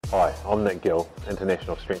Hi, I'm Nick Gill,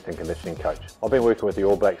 International Strength and Conditioning Coach. I've been working with the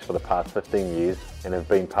All Blacks for the past 15 years and have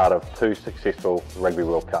been part of 2 successful Rugby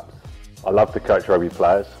World Cups. I love to coach rugby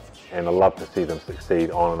players and I love to see them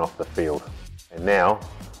succeed on and off the field. And now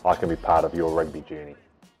I can be part of your rugby journey.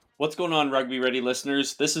 What's going on, Rugby Ready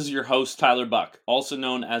listeners? This is your host, Tyler Buck, also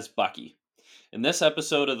known as Bucky. In this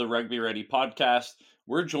episode of the Rugby Ready podcast,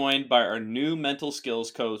 we're joined by our new mental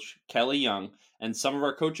skills coach, Kelly Young, and some of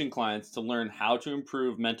our coaching clients to learn how to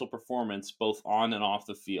improve mental performance both on and off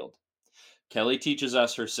the field. Kelly teaches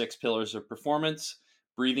us her 6 pillars of performance,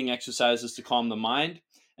 breathing exercises to calm the mind,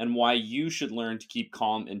 and why you should learn to keep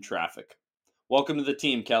calm in traffic. Welcome to the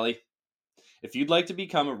team, Kelly. If you'd like to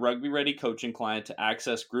become a Rugby Ready coaching client to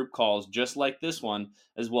access group calls just like this one,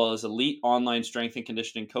 as well as elite online strength and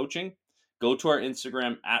conditioning coaching, go to our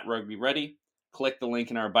Instagram at Rugby Ready, click the link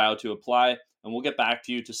in our bio to apply, and we'll get back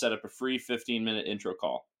to you to set up a free 15-minute intro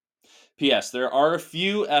call. P.S. There are a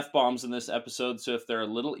few F-bombs in this episode, so if there are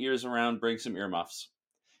little ears around, bring some earmuffs.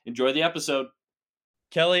 Enjoy the episode.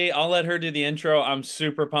 Kelly, I'll let her do the intro. I'm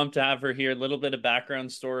super pumped to have her here. A little bit of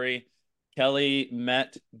background story. Kelly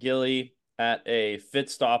met Gilly at a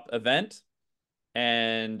Fitstop event,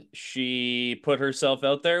 and she put herself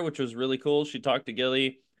out there, which was really cool. She talked to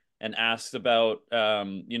Gilly and asked about,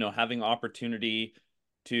 having opportunity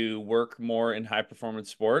to work more in high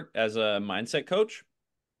performance sport as a mindset coach.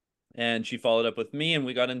 And she followed up with me and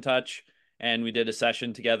we got in touch and we did a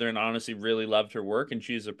session together and honestly really loved her work. And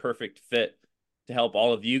she's a perfect fit to help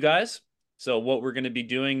all of you guys. So what we're going to be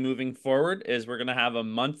doing moving forward is we're going to have a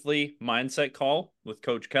monthly mindset call with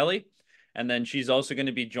Coach Kelly. And then she's also going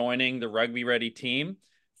to be joining the Rugby Ready team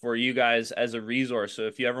for you guys as a resource. So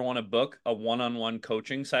if you ever want to book a one-on-one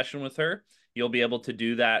coaching session with her, you'll be able to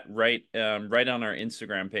do that right on our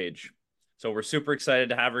Instagram page. So we're super excited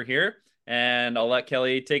to have her here, and I'll let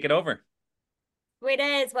Kelly take it over. It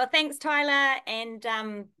is. Well, thanks, Tyler, and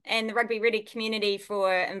the Rugby Ready community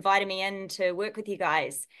for inviting me in to work with you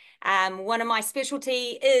guys. One of my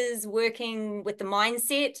specialty is working with the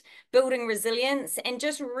mindset, building resilience, and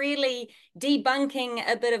just really debunking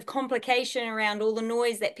a bit of complication around all the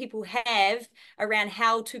noise that people have around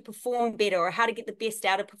how to perform better or how to get the best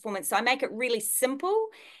out of performance. So I make it really simple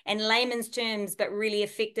and layman's terms, but really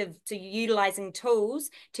effective to utilizing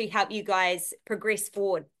tools to help you guys progress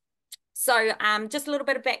forward. So just a little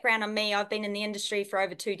bit of background on me. I've been in the industry for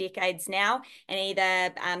over 2 decades now, and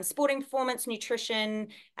either sporting performance, nutrition,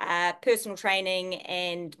 personal training,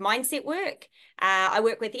 and mindset work. I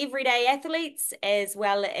work with everyday athletes as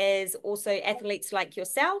well as also athletes like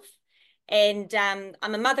yourself. And I'm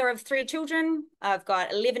a mother of 3 children. I've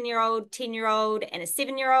got 11-year-old, 10-year-old, and a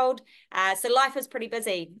 7-year-old. So life is pretty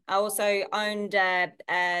busy. I also owned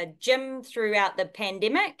a gym throughout the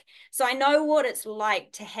pandemic. So I know what it's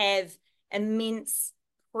like to have immense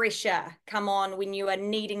pressure come on when you are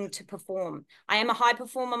needing to perform. I am a high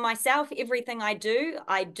performer myself. Everything I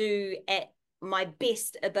do at my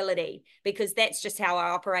best ability because that's just how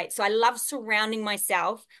I operate. So I love surrounding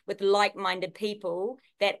myself with like-minded people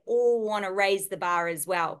that all want to raise the bar as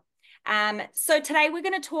well. So today we're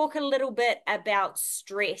going to talk a little bit about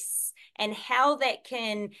stress and how that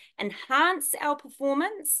can enhance our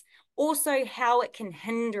performance, also how it can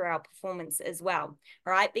hinder our performance as well,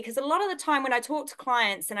 right? Because a lot of the time when I talk to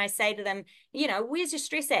clients and I say to them, where's your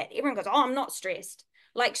stress at? Everyone goes, oh, I'm not stressed.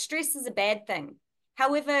 Like stress is a bad thing.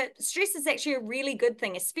 However, stress is actually a really good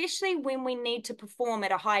thing, especially when we need to perform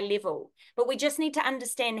at a high level. But we just need to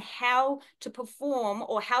understand how to perform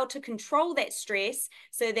or how to control that stress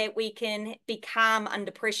so that we can be calm under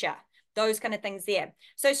pressure. Those kind of things there.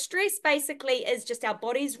 So stress basically is just our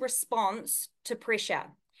body's response to pressure.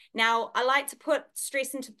 Now, I like to put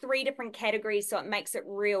stress into 3 different categories so it makes it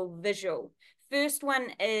real visual. First one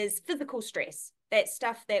is physical stress. That's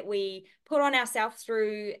stuff that we put on ourselves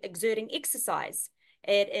through exerting exercise.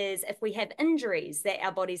 It is if we have injuries that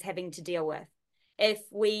our body's having to deal with. If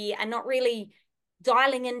we are not really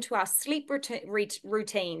dialing into our sleep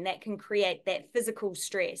routine, that can create that physical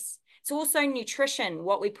stress. It's also nutrition,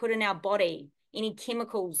 what we put in our body, any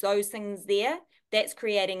chemicals, those things there, that's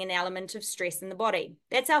creating an element of stress in the body.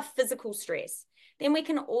 That's our physical stress. Then we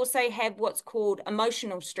can also have what's called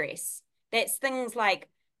emotional stress. That's things like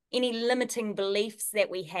any limiting beliefs that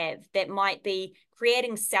we have that might be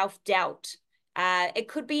creating self-doubt. It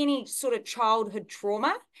could be any sort of childhood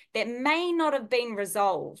trauma that may not have been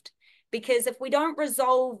resolved. Because if we don't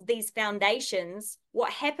resolve these foundations,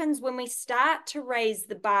 what happens when we start to raise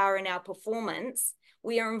the bar in our performance,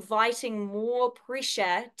 we are inviting more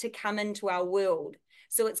pressure to come into our world.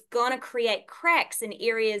 So it's going to create cracks in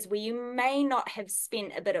areas where you may not have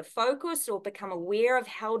spent a bit of focus or become aware of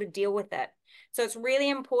how to deal with it. So it's really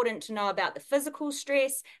important to know about the physical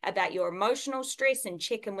stress, about your emotional stress, and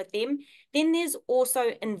check in with them. Then there's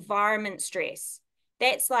also environment stress.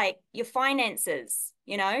 That's like your finances,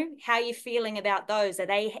 how you're feeling about those. Are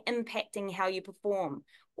they impacting how you perform?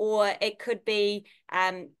 Or it could be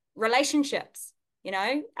relationships.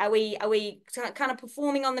 Are we kind of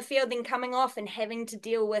performing on the field, then coming off and having to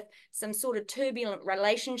deal with some sort of turbulent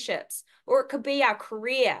relationships? Or it could be our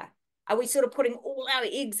career. Are we sort of putting all our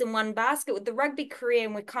eggs in one basket with the rugby career,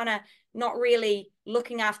 and we're kind of not really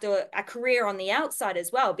looking after a career on the outside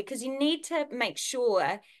as well? Because you need to make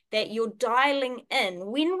sure that you're dialing in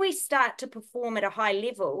when we start to perform at a high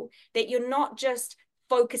level, that you're not just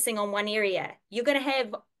focusing on one area. You're going to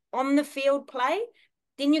have on the field play,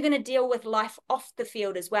 then you're going to deal with life off the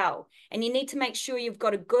field as well. And you need to make sure you've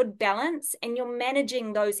got a good balance and you're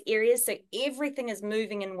managing those areas so everything is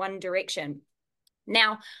moving in one direction.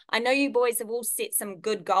 Now, I know you boys have all set some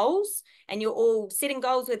good goals, and you're all setting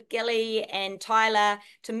goals with Gilly and Tyler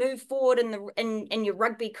to move forward in your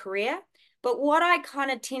rugby career. But what I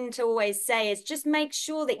kind of tend to always say is just make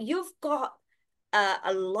sure that you've got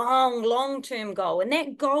a long-term goal. And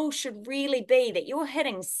that goal should really be that you're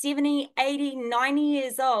hitting 70, 80, 90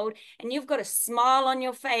 years old, and you've got a smile on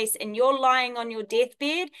your face, and you're lying on your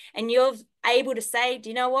deathbed, and you're able to say, do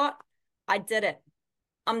you know what? I did it.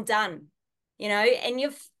 I'm done. And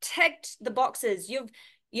you've ticked the boxes.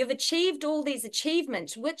 You've achieved all these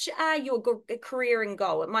achievements, which are your career and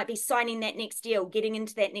goal. It might be signing that next deal, getting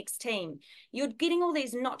into that next team. You're getting all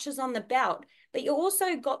these notches on the belt, but you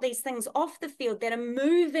also got these things off the field that are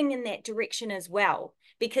moving in that direction as well,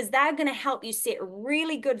 because they're going to help you set a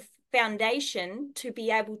really good foundation to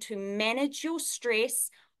be able to manage your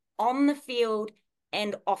stress on the field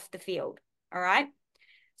and off the field. All right.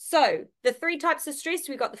 So the three types of stress,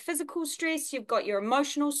 we've got the physical stress, you've got your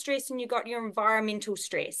emotional stress, and you've got your environmental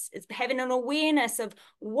stress. It's having an awareness of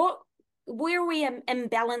where are we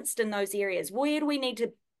imbalanced in those areas? Where do we need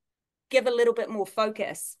to give a little bit more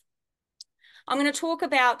focus? I'm going to talk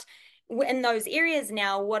about in those areas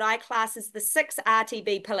now what I class as the 6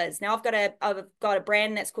 RTB pillars. Now I've got a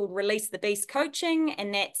brand that's called Release the Beast Coaching,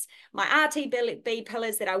 and that's my RTB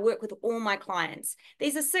pillars that I work with all my clients.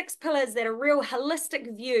 These are 6 pillars that are real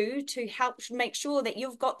holistic view to help make sure that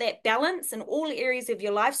you've got that balance in all areas of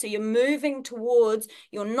your life, so you're moving towards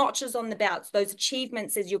your notches on the belts, those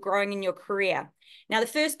achievements as you're growing in your career. Now the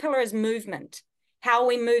first pillar is movement. How are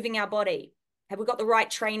we moving our body? Have we got the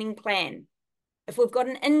right training plan? If we've got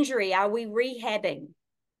an injury, are we rehabbing?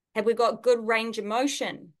 Have we got good range of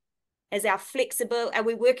motion? Are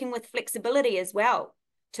we working with flexibility as well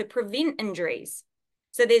to prevent injuries?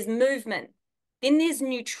 So there's movement. Then there's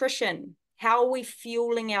nutrition. How are we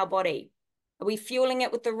fueling our body? Are we fueling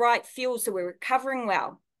it with the right fuel so we're recovering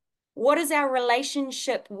well? What is our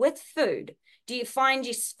relationship with food? Do you find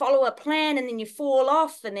you follow a plan and then you fall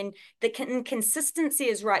off, and then the inconsistency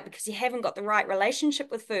is right because you haven't got the right relationship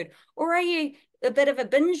with food? Or are you a bit of a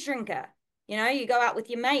binge drinker? You go out with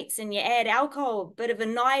your mates and you add alcohol, a bit of a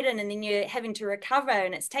night in, and then you're having to recover,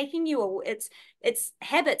 and it's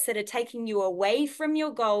habits that are taking you away from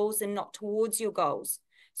your goals and not towards your goals.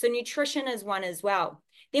 So nutrition is one as well.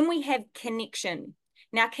 Then we have connection.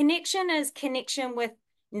 Now, connection is connection with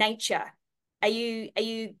nature. Are you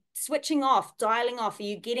switching off, dialing off? Are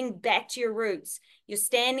you getting back to your roots? You're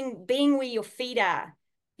being where your feet are.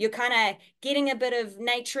 You're kind of getting a bit of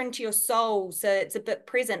nature into your soul, so it's a bit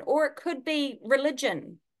present. Or it could be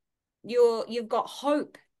religion. You've got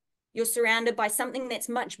hope. You're surrounded by something that's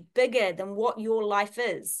much bigger than what your life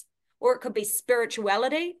is. Or it could be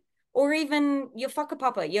spirituality, or even your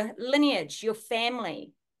whakapapa, your lineage, your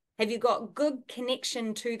family. Have you got good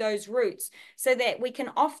connection to those roots, so that we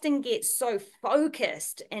can often get so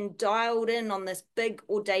focused and dialed in on this big,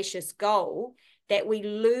 audacious goal that we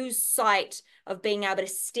lose sight of being able to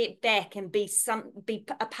step back and be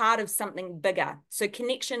a part of something bigger. So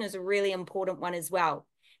connection is a really important one as well.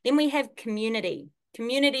 Then we have community.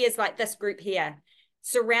 Community is like this group here,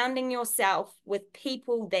 surrounding yourself with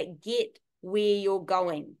people that get where you're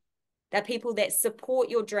going. They're people that support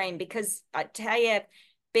your dream, because I tell you,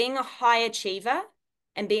 being a high achiever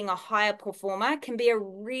and being a higher performer can be a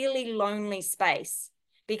really lonely space,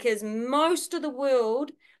 because most of the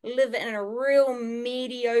world live in a real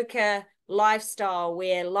mediocre lifestyle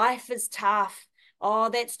where life is tough. Oh,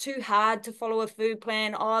 that's too hard to follow a food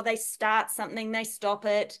plan. Oh, they start something, they stop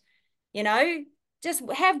it. Just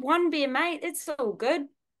have one beer, mate. It's all good.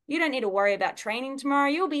 You don't need to worry about training tomorrow.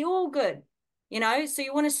 You'll be all good. So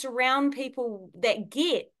you want to surround people that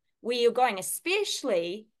get where you're going,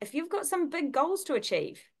 especially if you've got some big goals to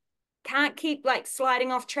achieve. Can't keep like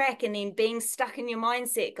sliding off track and then being stuck in your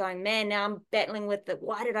mindset going, man, now I'm battling with it.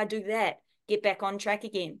 Why did I do that? Get back on track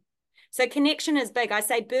again. So connection is big. I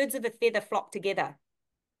say birds of a feather flock together.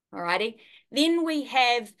 All righty. Then we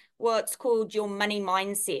have what's called your money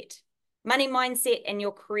mindset. Money mindset and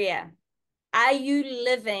your career. Are you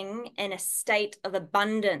living in a state of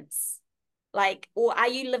abundance? Like, or are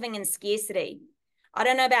you living in scarcity? I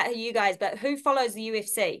don't know about you guys, but who follows the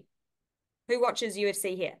UFC? Who watches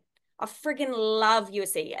UFC here? I freaking love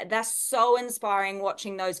UFC. They're so inspiring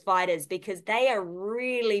watching those fighters because they are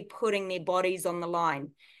really putting their bodies on the line.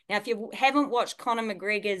 Now, if you haven't watched Conor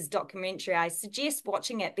McGregor's documentary, I suggest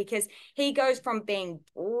watching it because he goes from being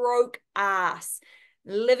broke ass,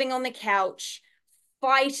 living on the couch,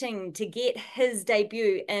 fighting to get his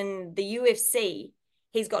debut in the UFC.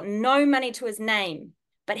 He's got no money to his name,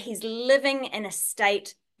 but he's living in a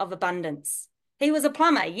state of abundance. He was a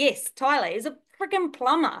plumber. Yes, Tyler is a freaking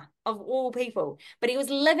plumber of all people, but he was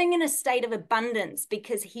living in a state of abundance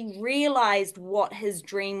because he realized what his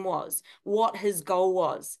dream was, what his goal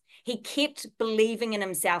was. He kept believing in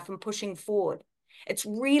himself and pushing forward. It's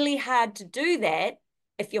really hard to do that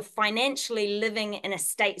if you're financially living in a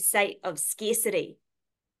state of scarcity.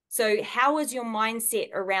 So how is your mindset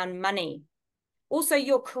around money? Also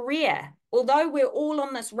your career. Although we're all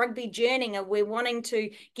on this rugby journey and we're wanting to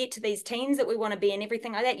get to these teams that we want to be and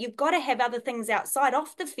everything like that, you've got to have other things outside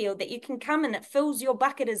off the field that you can come and it fills your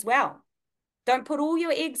bucket as well. Don't put all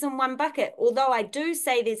your eggs in one bucket. Although I do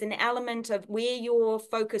say there's an element of where your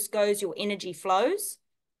focus goes, your energy flows,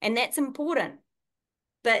 and that's important.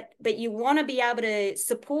 But you want to be able to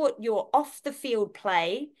support your off the field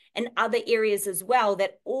play in other areas as well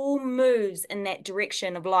that all moves in that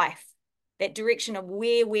direction of life, that direction of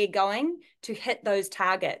where we're going to hit those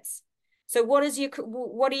targets. So what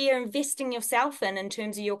are you investing yourself in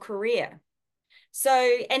terms of your career?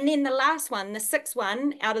 So, and then the last one, the sixth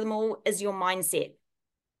one out of them all is your mindset.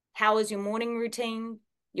 How is your morning routine,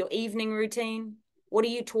 your evening routine? What are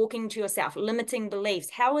you talking to yourself? Limiting beliefs.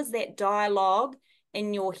 How is that dialogue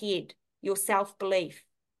in your head, your self-belief?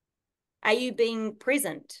 Are you being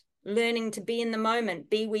present, learning to be in the moment,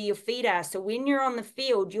 be where your feet are? So when you're on the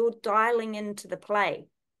field, you're dialing into the play.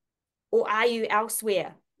 Or are you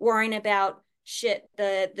elsewhere, worrying about shit,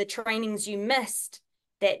 the trainings you missed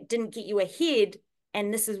that didn't get you ahead,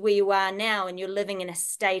 and this is where you are now, and you're living in a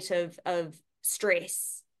state of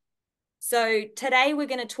stress. So today we're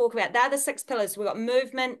going to talk about, they're the 6 pillars. We've got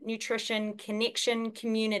movement, nutrition, connection,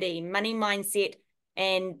 community, money mindset,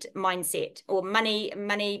 and mindset, or money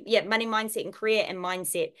mindset and career and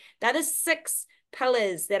mindset. They're the 6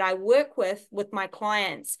 pillars that I work with my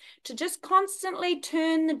clients to just constantly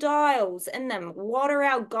turn the dials in them. What are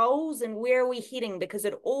our goals and where are we heading? Because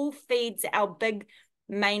it all feeds our big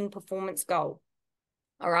main performance goal.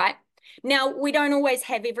 All right. Now, we don't always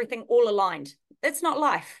have everything all aligned. That's not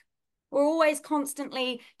life. We're always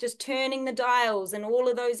constantly just turning the dials in all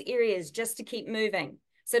of those areas just to keep moving.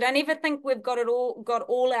 So don't ever think we've got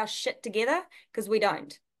all our shit together, because we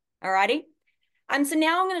don't. All righty. So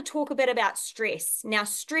now I'm going to talk a bit about stress. Now,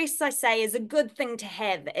 stress, I say, is a good thing to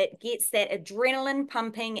have. It gets that adrenaline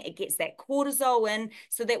pumping. It gets that cortisol in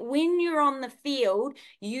so that when you're on the field,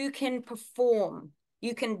 you can perform.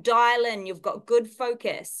 You can dial in. You've got good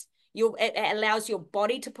focus. It allows your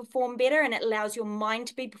body to perform better, and it allows your mind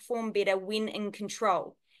to perform better when in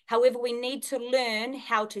control. However, we need to learn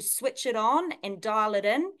how to switch it on and dial it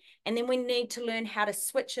in, and then we need to learn how to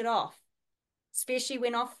switch it off, especially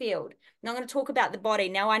when off field. Now I'm going to talk about the body.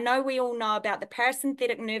 Now, I know we all know about the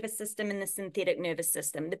parasympathetic nervous system and the synthetic nervous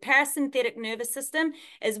system. The parasympathetic nervous system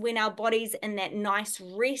is when our body's in that nice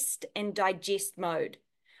rest and digest mode.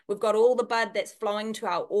 We've got all the blood that's flowing to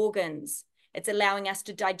our organs. It's allowing us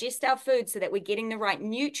to digest our food so that we're getting the right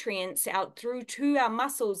nutrients out through to our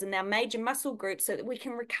muscles and our major muscle groups so that we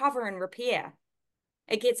can recover and repair.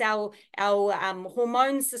 It gets our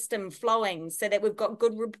hormone system flowing so that we've got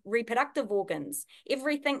good reproductive organs.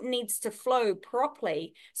 Everything needs to flow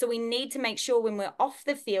properly. So we need to make sure when we're off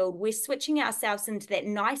the field, we're switching ourselves into that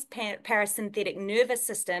nice parasympathetic nervous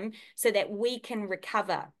system so that we can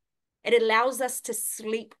recover. It allows us to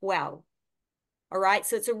sleep well. All right,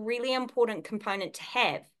 so it's a really important component to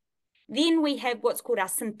have. Then we have what's called our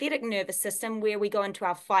synthetic nervous system, where we go into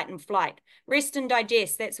our fight and flight. Rest and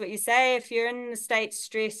digest, that's what you say. If you're in the state of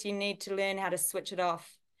stress, you need to learn how to switch it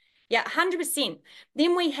off. Yeah, 100%.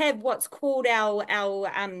 Then we have what's called our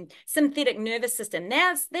synthetic nervous system.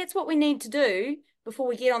 Now, that's what we need to do before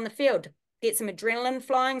we get on the field. Get some adrenaline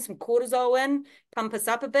flowing, some cortisol in, pump us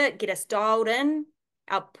up a bit, get us dialed in.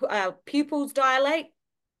 Our pupils dilate.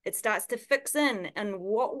 It starts to fix in. And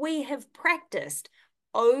what we have practiced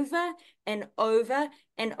over and over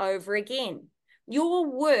and over again. Your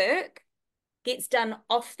work gets done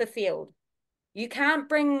off the field. You can't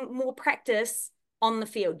bring more practice on the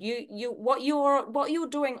field. What you're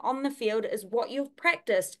doing on the field is what you've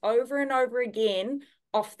practiced over and over again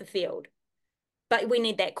off the field. But we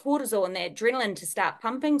need that cortisol and that adrenaline to start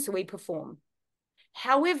pumping so we perform.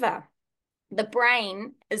 However, the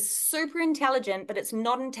brain is super intelligent, but it's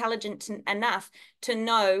not intelligent enough to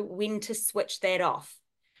know when to switch that off.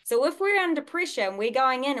 So if we're under pressure and we're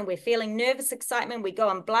going in and we're feeling nervous excitement, we go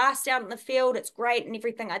and blast out in the field, it's great and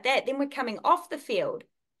everything like that, then we're coming off the field.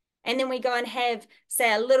 And then we go and have,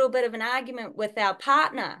 say, a little bit of an argument with our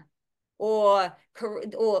partner, or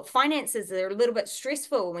finances are a little bit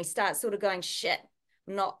stressful, and we start sort of going, shit,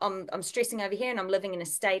 I'm stressing over here and I'm living in a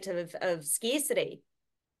state of scarcity.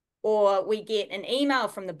 Or we get an email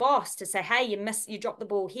from the boss to say, hey, you dropped the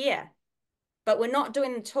ball here. But we're not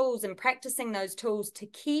doing the tools and practicing those tools to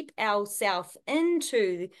keep ourselves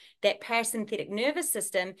into that parasympathetic nervous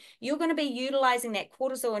system. You're going to be utilizing that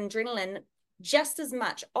cortisol and adrenaline just as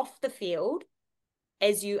much off the field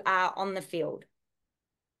as you are on the field.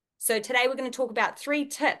 So today we're going to talk about 3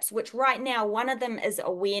 tips, which right now, one of them is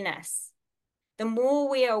awareness. The more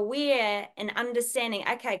we are aware and understanding,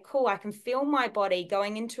 okay, cool, I can feel my body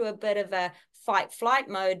going into a bit of a fight-flight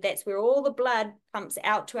mode. That's where all the blood pumps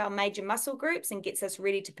out to our major muscle groups and gets us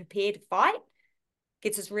ready to prepare to fight,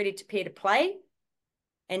 gets us ready to prepare to play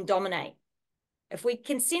and dominate. If we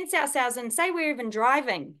can sense ourselves, and say we're even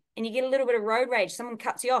driving and you get a little bit of road rage, someone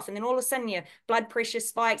cuts you off, and then all of a sudden your blood pressure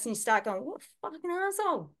spikes and you start going, what a fucking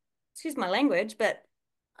asshole. Excuse my language,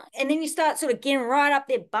 and then you start sort of getting right up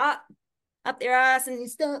their butt, up their ass, and you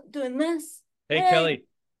start doing this. Hey, Kelly.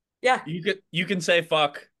 Yeah. You can say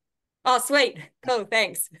fuck. Oh, sweet. Cool,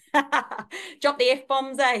 thanks. Drop the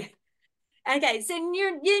F-bombs, eh? Okay, so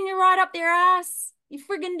you're right up their ass. You're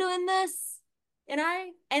friggin' doing this, and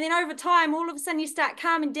then over time, all of a sudden you start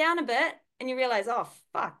calming down a bit and you realize, oh,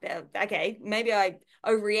 fuck, okay, maybe I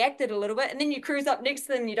overreacted a little bit. And then you cruise up next to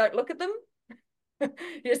them and you don't look at them. You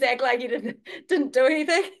just act like you didn't do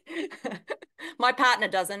anything. My partner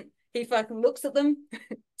doesn't. He fucking looks at them,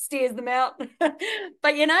 stares them out.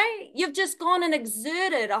 But you've just gone and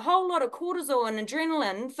exerted a whole lot of cortisol and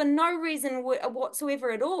adrenaline for no reason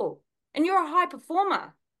whatsoever at all. And you're a high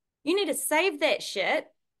performer. You need to save that shit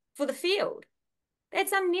for the field.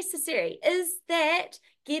 That's unnecessary. Is that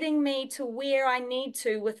getting me to where I need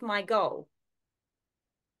to with my goal?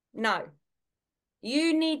 No.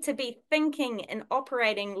 You need to be thinking and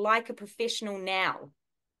operating like a professional now.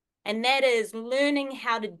 And that is learning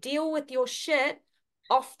how to deal with your shit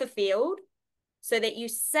off the field so that you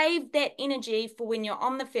save that energy for when you're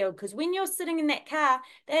on the field. Because when you're sitting in that car,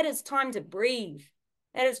 that is time to breathe.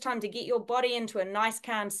 That is time to get your body into a nice,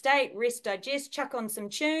 calm state, rest, digest, chuck on some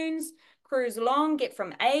tunes, cruise along, get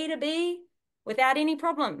from A to B without any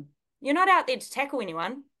problem. You're not out there to tackle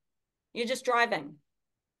anyone. You're just driving.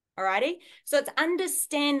 Alrighty? So it's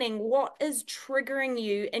understanding what is triggering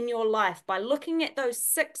you in your life by looking at those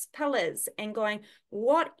 6 pillars and going,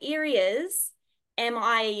 what areas am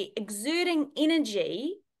I exerting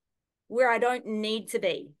energy where I don't need to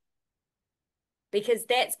be? Because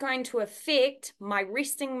that's going to affect my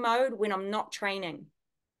resting mode when I'm not training.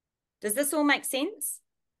 Does this all make sense?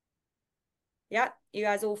 Yeah, you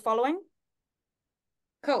guys all following?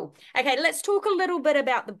 Cool. Okay, let's talk a little bit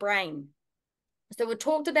about the brain. So we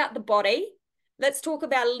talked about the body. Let's talk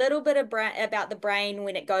about a little bit about the brain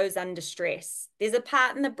when it goes under stress. There's a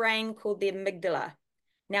part in the brain called the amygdala.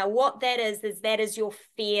 Now, what that is your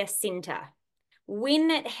fear center.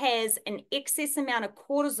 When it has an excess amount of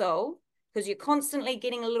cortisol, because you're constantly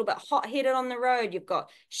getting a little bit hot-headed on the road, you've got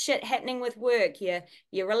shit happening with work,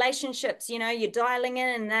 your relationships, you're dialing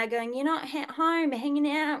in and they're going, you're not at home, hanging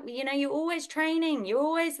out, you're always training, you're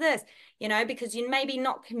always this, because you're maybe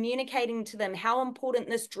not communicating to them how important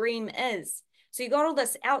this dream is. So you got all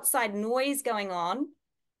this outside noise going on,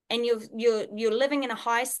 and you're living in a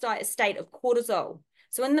high state of cortisol.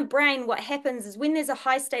 So in the brain, what happens is when there's a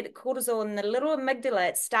high state of cortisol in the little amygdala,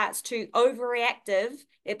 it starts to overreactive.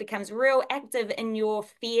 It becomes real active in your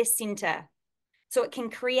fear center. So it can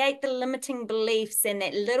create the limiting beliefs and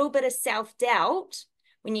that little bit of self-doubt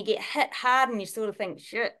when you get hit hard and you sort of think,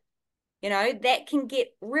 shit, that can get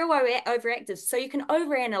real overactive. So you can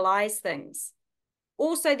overanalyze things.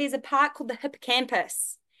 Also, there's a part called the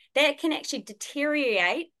hippocampus that can actually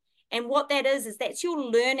deteriorate. And what that is that's your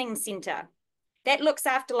learning center. That looks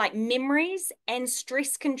after like memories and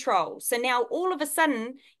stress control. So now all of a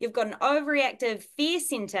sudden, you've got an overreactive fear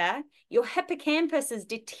center, your hippocampus is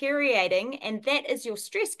deteriorating, and that is your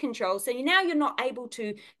stress control. So now you're not able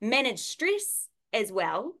to manage stress as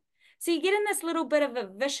well. So you get in this little bit of a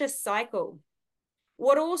vicious cycle.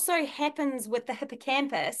 What also happens with the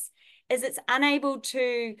hippocampus is it's unable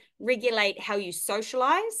to regulate how you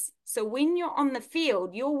socialize. So when you're on the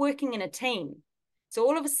field, you're working in a team. So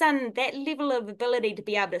all of a sudden, that level of ability to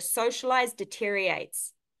be able to socialize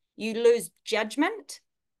deteriorates. You lose judgment.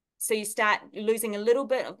 So you start losing a little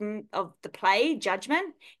bit of the play,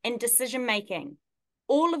 judgment, and decision making.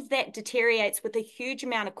 All of that deteriorates with a huge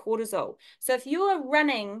amount of cortisol. So if you are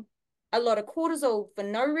running a lot of cortisol for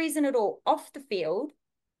no reason at all off the field,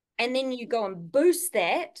 and then you go and boost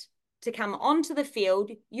that to come onto the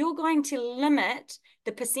field, you're going to limit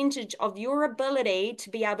the percentage of your ability to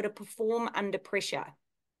be able to perform under pressure.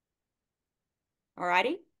 All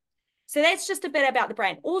righty? So that's just a bit about the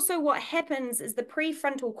brain. Also, what happens is the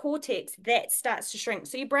prefrontal cortex, that starts to shrink.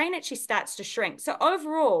 So your brain actually starts to shrink. So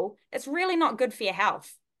overall, it's really not good for your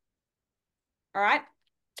health. All right?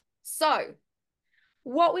 So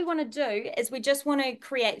what we want to do is we just want to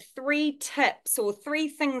create 3 tips or 3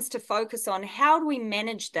 things to focus on. How do we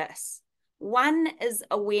manage this? One is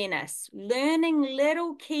awareness, learning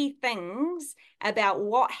little key things about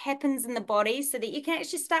what happens in the body so that you can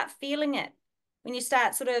actually start feeling it. When you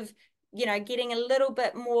start sort of, getting a little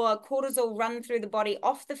bit more cortisol run through the body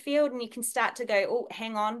off the field, and you can start to go, oh,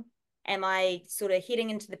 hang on. Am I sort of heading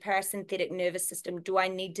into the parasympathetic nervous system? Do I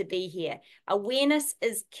need to be here? Awareness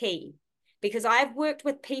is key, because I've worked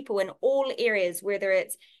with people in all areas, whether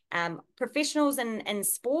it's professionals in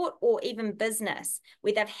sport or even business,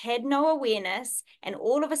 where they've had no awareness, and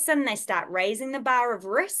all of a sudden they start raising the bar of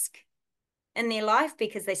risk in their life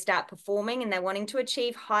because they start performing and they're wanting to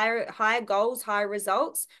achieve higher goals, higher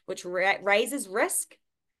results, which raises risk.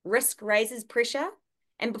 Risk raises pressure.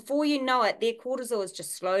 And before you know it, their cortisol is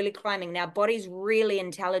just slowly climbing. Now, body's really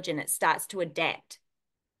intelligent. It starts to adapt.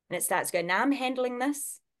 And it starts to go, now I'm handling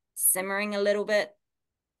this, simmering a little bit.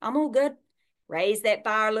 I'm all good. Raise that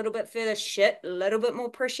bar a little bit further. Shit, a little bit more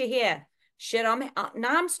pressure here. Shit,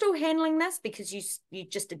 I'm still handling this, because you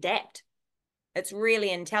just adapt. It's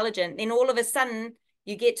really intelligent. Then all of a sudden,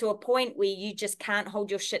 you get to a point where you just can't hold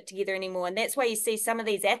your shit together anymore. And that's why you see some of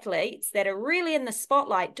these athletes that are really in the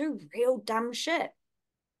spotlight do real dumb shit.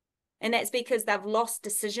 And that's because they've lost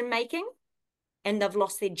decision making and they've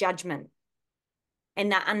lost their judgment. And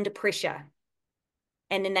they're under pressure.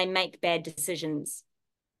 And then they make bad decisions.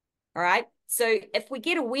 All right. So if we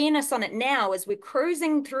get awareness on it now, as we're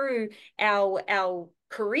cruising through our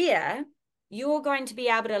career, you're going to be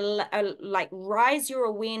able to rise your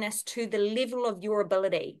awareness to the level of your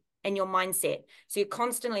ability and your mindset. So you're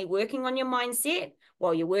constantly working on your mindset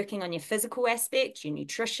while you're working on your physical aspect, your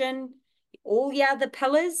nutrition, all the other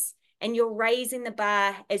pillars, and you're raising the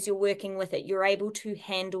bar as you're working with it. You're able to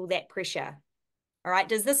handle that pressure. All right.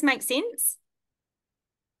 Does this make sense?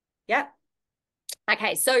 Yep.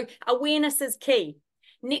 Okay. So awareness is key.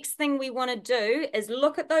 Next thing we want to do is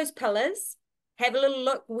look at those pillars. Have a little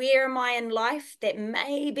look, where am I in life that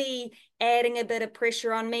may be adding a bit of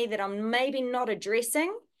pressure on me that I'm maybe not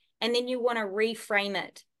addressing? And then you want to reframe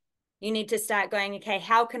it. You need to start going, okay,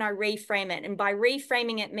 how can I reframe it? And by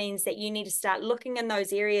reframing it means that you need to start looking in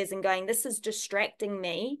those areas and going, this is distracting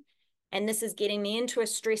me, and this is getting me into a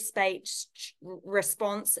stress-based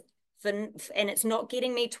response, and it's not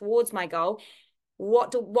getting me towards my goal.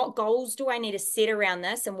 What goals do I need to set around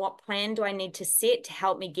this, and what plan do I need to set to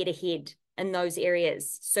help me get ahead in those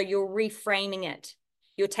areas? So you're reframing it.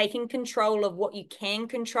 You're taking control of what you can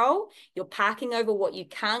control. You're parking over what you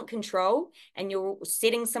can't control, and you're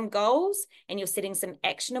setting some goals, and you're setting some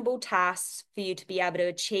actionable tasks for you to be able to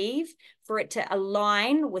achieve, for it to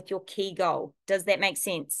align with your key goal. Does that make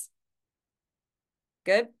sense?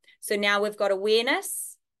 Good. So now we've got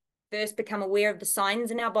awareness. First, become aware of the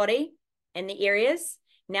signs in our body and the areas.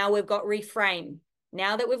 Now we've got reframe.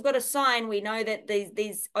 Now that we've got a sign, we know that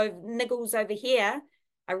these niggles over here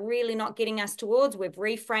are really not getting us towards. We've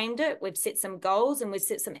reframed it. We've set some goals, and we've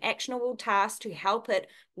set some actionable tasks to help it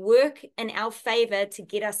work in our favor to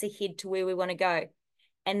get us ahead to where we want to go.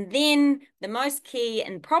 And then the most key,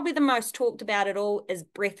 and probably the most talked about at all, is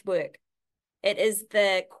breath work. It is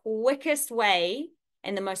the quickest way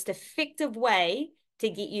and the most effective way to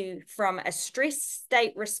get you from a stress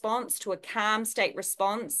state response to a calm state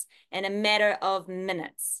response in a matter of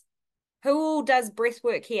minutes. Who all does breath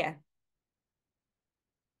work here?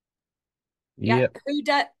 Yep.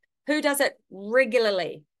 Yeah. Who does it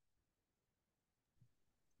regularly?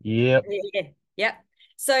 Yep. Yeah. Yep.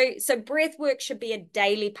 So breath work should be a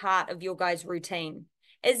daily part of your guys' routine.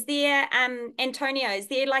 Is there, Antonio, is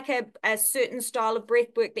there like a certain style of breath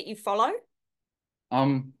work that you follow?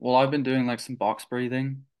 Well, I've been doing like some box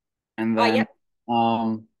breathing, and Oh, then yep.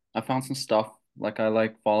 I found some stuff Like I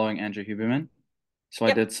like following Andrew Huberman. So I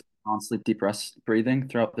Yep. did non-sleep deep rest breathing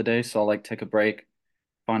throughout the day. So I'll like take a break,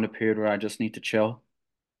 find a period where I just need to chill,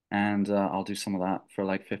 and I'll do some of that for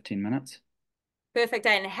like 15 minutes. Perfect.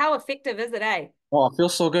 And how effective is it, eh? Oh, it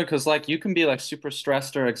feels so good because like you can be like super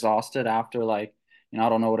stressed or exhausted after like, I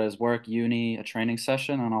don't know what it is, work, uni, a training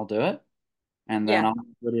session, and I'll do it. And then Yeah.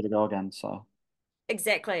 I'm ready to go again. So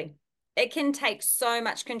Exactly. It can take so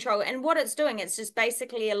much control. And what it's doing, it's just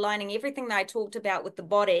basically aligning everything that I talked about with the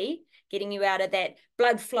body, getting you out of that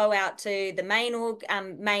blood flow out to the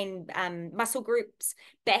main muscle groups,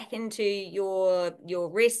 back into your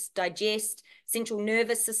rest, digest, central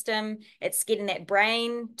nervous system. It's getting that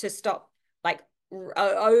brain to stop like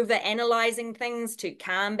over analyzing things, to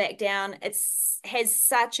calm back down. It's has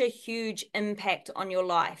such a huge impact on your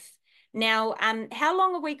life. Now, how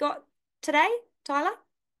long have we got today, Tyler?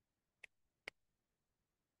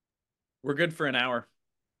 We're good for an hour.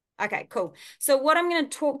 Okay, cool. So what I'm going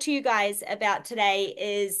to talk to you guys about today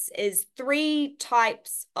is 3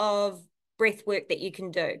 types of breath work that you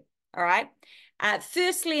can do. All right.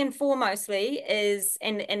 Firstly and foremostly is,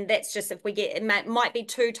 and that's just if we get, it might be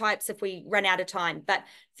 2 types if we run out of time, but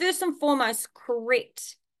first and foremost,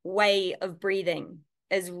 correct way of breathing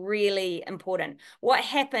is really important. What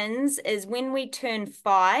happens is when we turn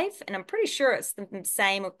 5, and I'm pretty sure it's the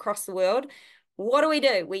same across the world, what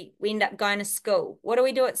do? We end up going to school. What do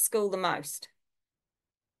we do at school the most?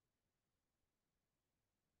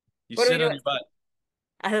 You What do we sit do on your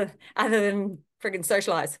butt. other than friggin'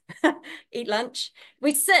 socialize, eat lunch?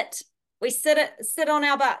 We sit. Sit on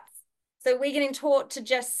our butts. So we're getting taught to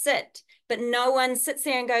just sit, but no one sits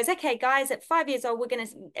there and goes, okay, guys, at 5 years old, we're going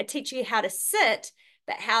to teach you how to sit,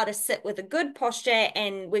 but how to sit with a good posture.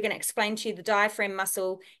 And we're going to explain to you the diaphragm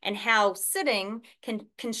muscle and how sitting can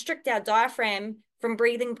constrict our diaphragm from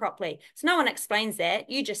breathing properly. So no one explains that.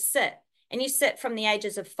 You just sit. And you sit from the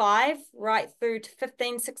ages of 5 right through to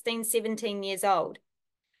 15, 16, 17 years old.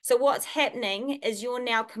 So what's happening is you're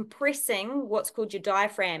now compressing what's called your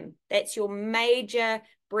diaphragm. That's your major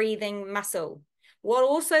breathing muscle. What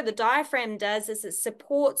also the diaphragm does is it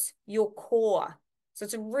supports your core. So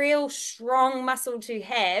it's a real strong muscle to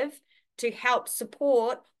have to help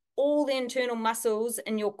support all the internal muscles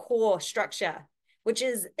in your core structure, which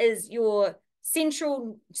is your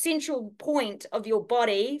central point of your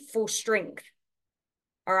body for strength.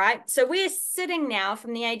 All right. So we're sitting now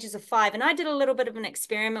from the ages of 5. And I did a little bit of an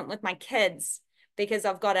experiment with my kids because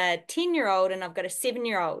I've got a 10-year-old and I've got a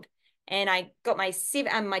 7-year-old. And I got my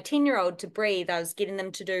 10-year-old to breathe. I was getting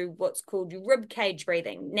them to do what's called rib cage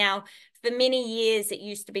breathing. Now, for many years, it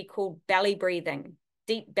used to be called belly breathing,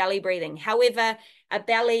 deep belly breathing. However, a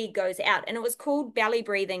belly goes out. And it was called belly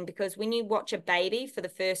breathing because when you watch a baby for the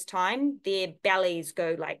first time, their bellies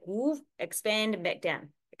go like, woof, expand and back down.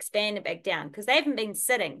 Expand it back down because they haven't been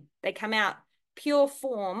sitting. They come out pure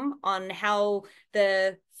form on how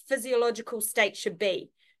the physiological state should be.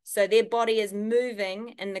 So their body is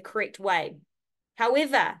moving in the correct way.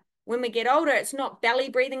 However, when we get older, it's not belly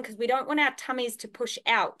breathing because we don't want our tummies to push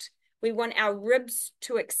out. We want our ribs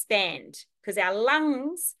to expand because our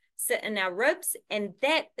lungs sit in our ribs, and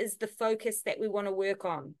that is the focus that we want to work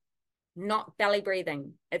on, not belly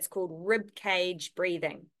breathing. It's called rib cage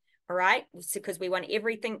breathing. All right, because we want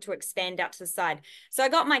everything to expand out to the side. So I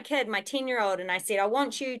got my kid, my 10-year-old, and I said, I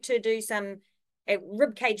want you to do some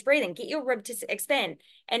rib cage breathing, get your rib to expand.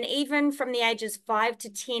 And even from the ages 5 to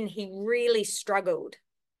 10, he really struggled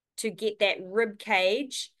to get that rib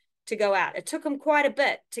cage to go out. It took him quite a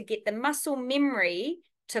bit to get the muscle memory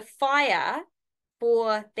to fire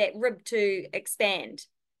for that rib to expand.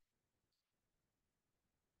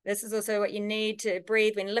 This is also what you need to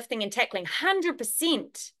breathe when lifting and tackling.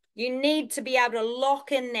 100%. You need to be able to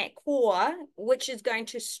lock in that core, which is going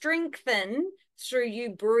to strengthen through you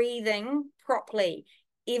breathing properly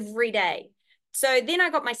every day. So then I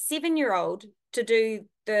got my 7-year-old to do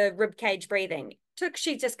the rib cage breathing.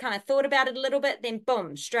 She just kind of thought about it a little bit, then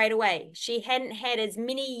boom, straight away. She hadn't had as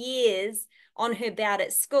many years on her belt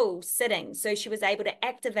at school sitting, so she was able to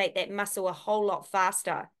activate that muscle a whole lot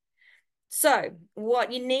faster. So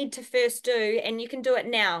what you need to first do, and you can do it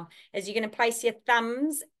now, is you're going to place your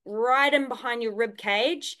thumbs right in behind your rib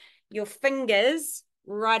cage, your fingers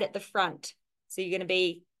right at the front. So you're going to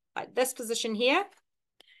be like this position here,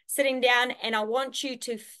 sitting down, and I want you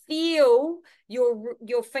to feel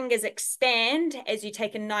your fingers expand as you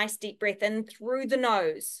take a nice deep breath in through the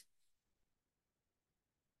nose.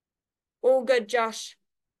 All good, Josh.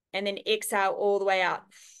 And then exhale all the way out.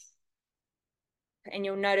 And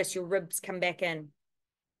you'll notice your ribs come back in.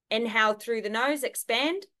 Inhale through the nose,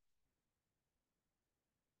 expand.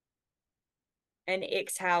 And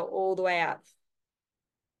exhale all the way out.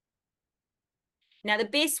 Now, the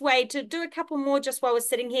best way to do a couple more just while we're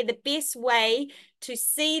sitting here, the best way to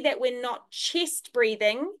see that we're not chest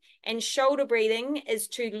breathing and shoulder breathing is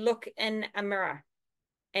to look in a mirror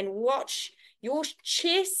and watch your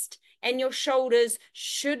chest and your shoulders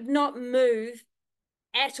should not move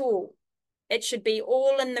at all. It should be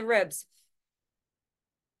all in the ribs.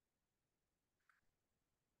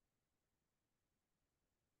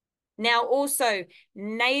 Now also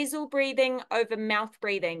nasal breathing over mouth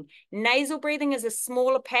breathing. Nasal breathing is a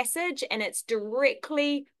smaller passage and it's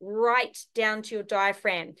directly right down to your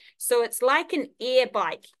diaphragm. So it's like an air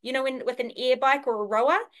bike. You know, with an air bike or a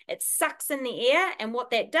rower, it sucks in the air, and what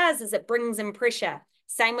that does is it brings in pressure.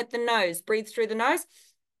 Same with the nose. Breathe through the nose,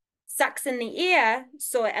 sucks in the air,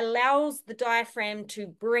 so it allows the diaphragm to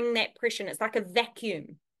bring that pressure. It's like a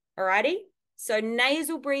vacuum, alrighty? So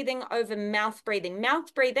nasal breathing over mouth breathing.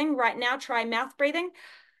 Mouth breathing, right now, try mouth breathing.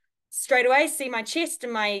 Straight away, see my chest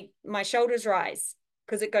and my shoulders rise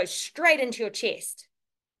because it goes straight into your chest.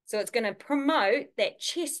 So it's going to promote that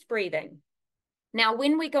chest breathing. Now,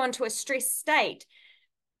 when we go into a stress state,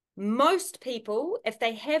 most people, if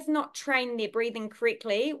they have not trained their breathing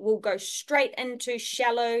correctly, will go straight into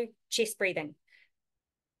shallow chest breathing.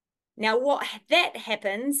 Now, what that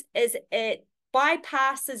happens is it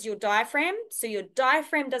bypasses your diaphragm, so your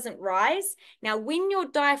diaphragm doesn't rise. Now, when your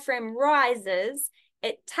diaphragm rises,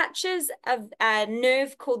 it touches a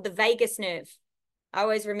nerve called the vagus nerve. I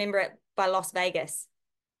always remember it by Las Vegas.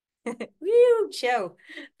 Woo, chill.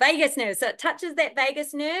 Vagus nerve. So it touches that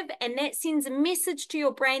vagus nerve, and that sends a message to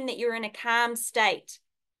your brain that you're in a calm state.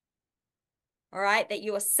 All right, that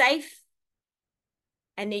you are safe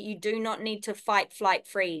and that you do not need to fight, flight,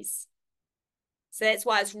 freeze. So that's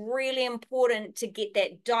why it's really important to get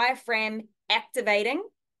that diaphragm activating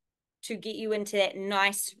to get you into that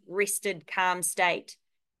nice, rested, calm state.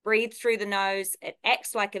 Breathe through the nose. It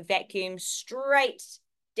acts like a vacuum straight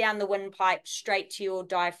down the windpipe, straight to your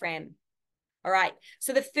diaphragm. All right.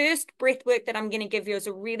 So the first breath work that I'm going to give you is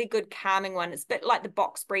a really good calming one. It's a bit like the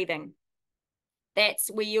box breathing. That's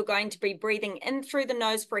where you're going to be breathing in through the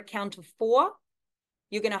nose for a count of 4.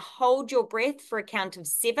 You're going to hold your breath for a count of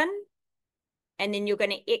 7. And then you're going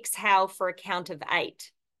to exhale for a count of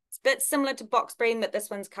 8. It's a bit similar to box breathing, but this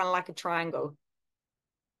one's kind of like a triangle.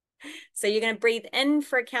 So you're going to breathe in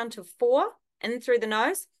for a count of 4, in through the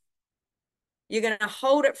nose. You're going to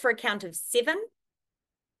hold it for a count of 7.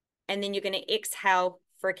 And then you're going to exhale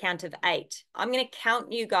for a count of 8. I'm going to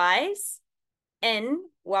count you guys in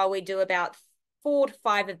while we do about 4 to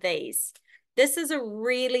 5 of these. This is a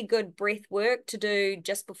really good breath work to do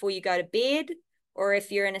just before you go to bed, or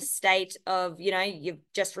if you're in a state of, you know, you've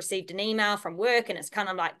just received an email from work and it's kind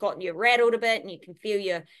of like gotten you rattled a bit and you can feel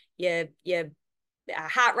your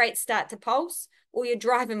heart rate start to pulse, or you're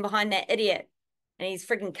driving behind that idiot and he's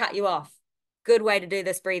freaking cut you off. Good way to do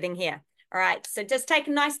this breathing here. All right, so just take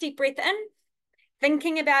a nice deep breath in,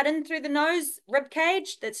 thinking about in through the nose, rib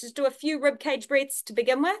cage. Let's just do a few rib cage breaths to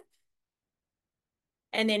begin with.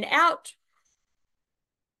 And then out.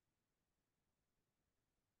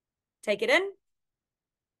 Take it in.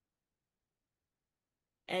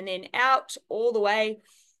 And then out all the way.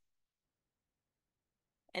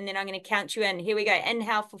 And then I'm going to count you in. Here we go.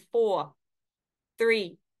 Inhale for 4,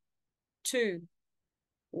 3, 2,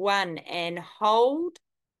 1. And hold.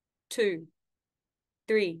 2,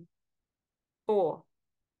 3, 4,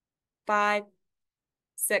 5,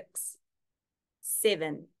 6,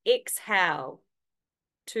 7. Exhale.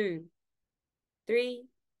 2, 3,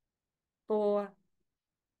 4,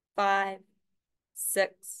 5,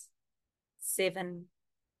 6, 7,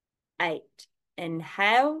 8.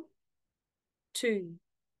 Inhale. 2,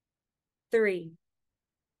 3,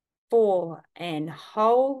 4. And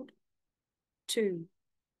hold. 2,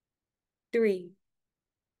 3,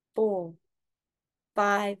 4,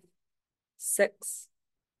 5, 6,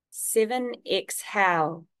 7.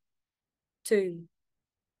 Exhale. 2,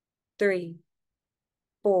 3,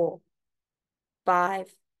 4,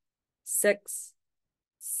 5, 6,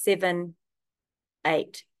 7,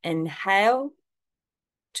 8. Inhale.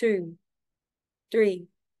 2, 3,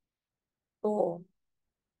 4.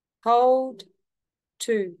 Hold.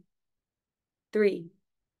 2, 3,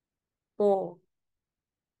 4,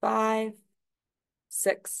 5,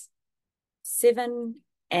 6, 7.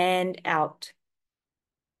 And out.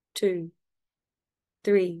 2,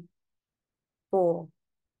 3, 4,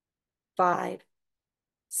 5,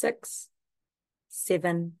 6,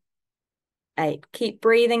 7, 8. Keep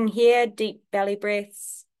breathing here, deep belly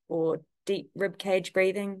breaths or deep rib cage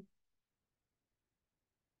breathing.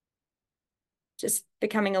 Just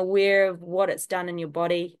becoming aware of what it's done in your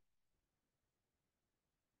body,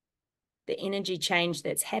 the energy change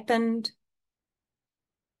that's happened.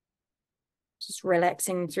 Just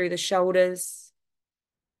relaxing through the shoulders,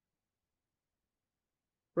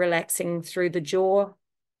 relaxing through the jaw.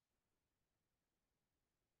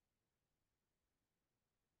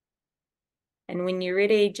 And when you're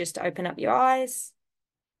ready, just open up your eyes.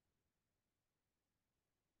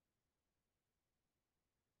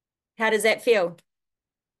 How does that feel?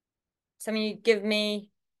 Some of you give me,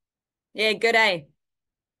 yeah, good, eh?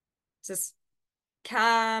 Just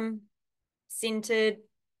calm, centered,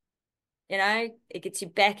 you know, it gets you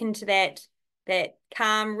back into that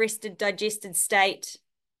calm, rested, digested state.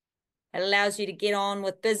 It allows you to get on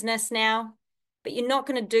with business now, but you're not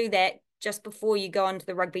going to do that just before you go onto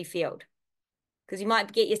the rugby field, because you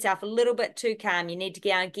might get yourself a little bit too calm. You need to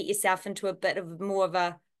get yourself into a bit of more of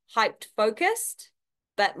a hyped, focused,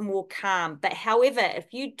 but more calm. But however,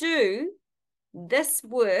 if you do this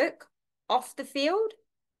work off the field,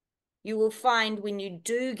 you will find when you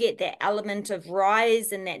do get that element of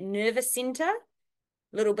rise in that nervous center,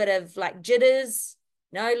 a little bit of like jitters,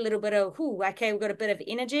 a little bit of, okay, we've got a bit of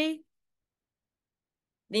energy,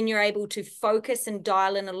 then you're able to focus and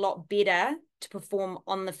dial in a lot better to perform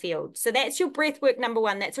on the field. So that's your breath work number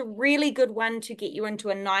one. That's a really good one to get you into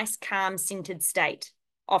a nice, calm, centered state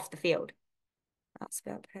off the field. That's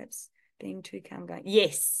about perhaps being too calm going.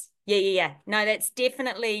 Yes. Yeah. No, that's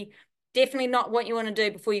definitely not what you want to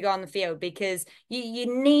do before you go on the field, because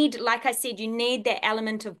you need, like I said, you need that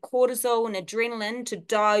element of cortisol and adrenaline to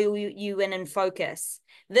dial you in and focus.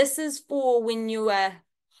 This is for when you are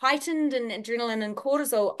heightened in adrenaline and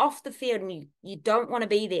cortisol off the field, and you don't want to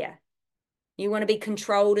be there. You want to be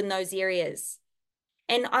controlled in those areas.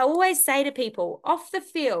 And I always say to people, off the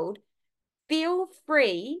field, feel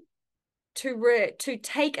free to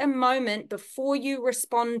take a moment before you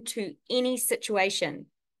respond to any situation.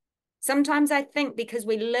 Sometimes I think because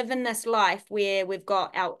we live in this life where we've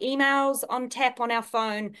got our emails on tap on our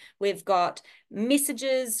phone, we've got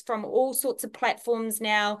messages from all sorts of platforms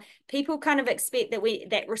now, people kind of expect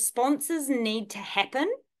that responses need to happen.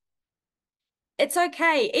 It's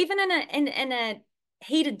okay, even in a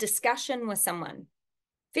heated discussion with someone,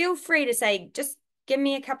 feel free to say, just give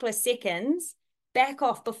me a couple of seconds, back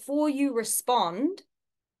off before you respond,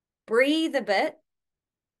 breathe a bit,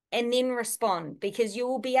 and then respond, because you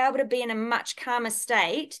will be able to be in a much calmer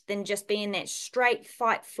state than just be in that straight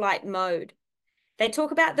fight flight mode. They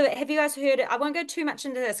talk about have you guys heard, I won't go too much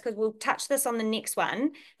into this because we'll touch this on the next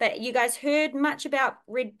one, but you guys heard much about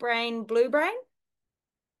red brain, blue brain?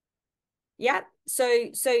 Yeah. So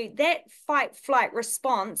that fight flight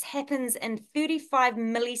response happens in 35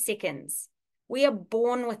 milliseconds. We are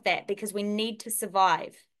born with that because we need to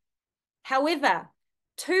survive. However,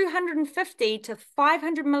 250 to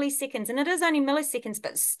 500 milliseconds, and it is only milliseconds,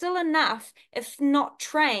 but still enough, if not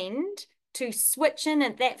trained, to switch in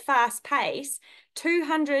at that fast pace.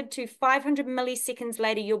 200 to 500 milliseconds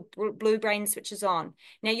later, your blue brain switches on.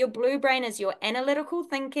 Now, your blue brain is your analytical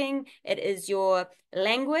thinking, it is your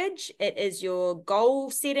language, it is your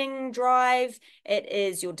goal setting drive, it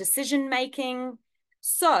is your decision making.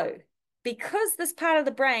 So, because this part of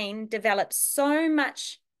the brain develops so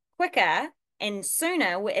much quicker and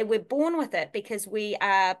sooner, we're born with it because we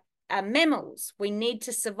are mammals. We need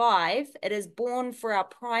to survive. It is born for our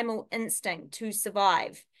primal instinct to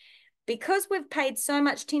survive. Because we've paid so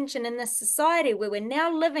much attention in this society where we're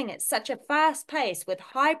now living at such a fast pace with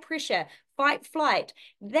high pressure, fight, flight,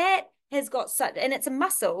 that has got such, and it's a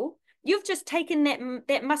muscle. You've just taken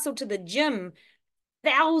that muscle to the gym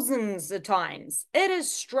thousands of times. It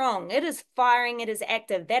is strong. It is firing. It is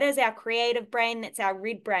active. That is our creative brain. That's our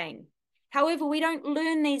red brain. However, we don't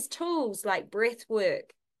learn these tools like breath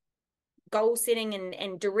work, goal setting,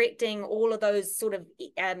 and directing, all of those sort of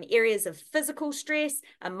areas of physical stress,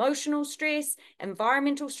 emotional stress,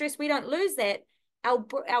 environmental stress. We don't lose that.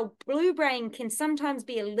 Our blue brain can sometimes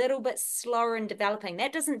be a little bit slower in developing.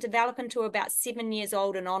 That doesn't develop until about 7 years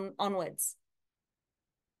old and onwards.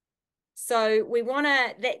 So we want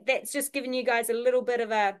to, that's just giving you guys a little bit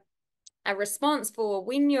of a response for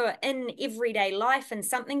when you're in everyday life and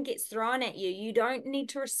something gets thrown at you, you don't need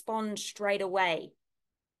to respond straight away.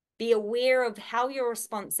 Be aware of how your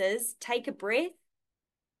response is, take a breath,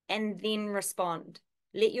 and then respond.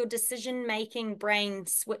 Let your decision-making brain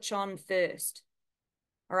switch on first.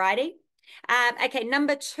 Alrighty? Okay,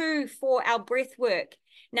 number 2 for our breath work.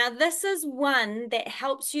 Now, this is one that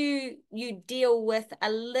helps you deal with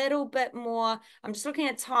a little bit more. I'm just looking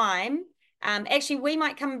at time. Actually, we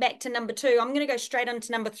might come back to number 2. I'm going to go straight on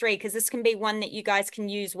to number 3 because this can be one that you guys can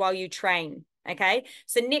use while you train. Okay,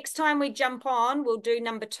 so next time we jump on, we'll do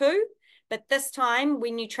number 2. But this time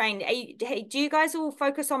when you train, do you guys all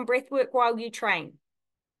focus on breath work while you train?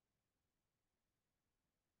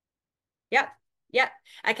 Yep. Yep.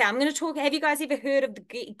 Okay, I'm going to talk. Have you guys ever heard of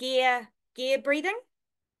the gear breathing?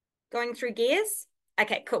 Going through gears?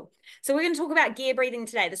 Okay, cool. So we're going to talk about gear breathing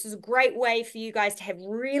today. This is a great way for you guys to have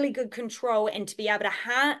really good control and to be able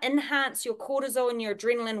to enhance your cortisol and your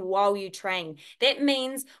adrenaline while you train. That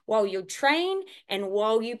means while you train and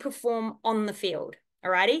while you perform on the field.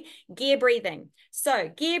 Alrighty, gear breathing. So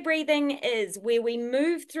gear breathing is where we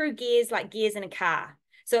move through gears like gears in a car.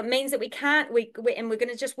 So it means that and we're going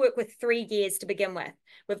to just work with 3 gears to begin with.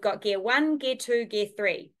 We've got gear 1, gear 2, gear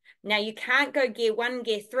 3. Now you can't go gear 1,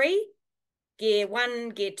 gear 3, gear 1,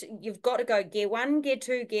 gear 2. You've got to go gear 1, gear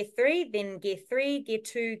 2, gear 3, then gear 3, gear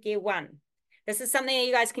 2, gear 1. This is something that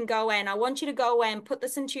you guys can go away, and I want you to go away and put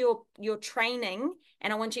this into your training,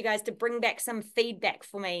 and I want you guys to bring back some feedback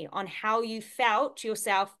for me on how you felt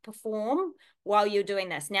yourself perform while you're doing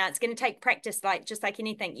this. Now, it's going to take practice, just like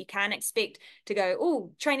anything. You can't expect to go,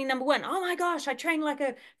 oh, training number 1. Oh my gosh, I train like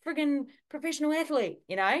a friggin' professional athlete,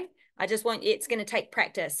 you know? It's going to take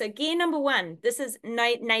practice. So gear number 1, this is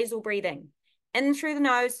nasal breathing. In through the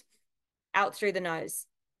nose, out through the nose.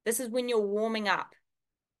 This is when you're warming up.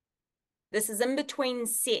 This is in between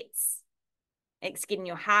sets. It's getting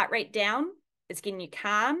your heart rate down, it's getting you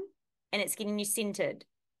calm, and it's getting you centered.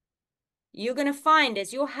 You're going to find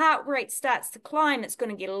as your heart rate starts to climb, it's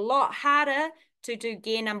going to get a lot harder to do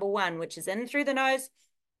gear number 1, which is in through the nose,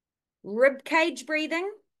 rib cage breathing,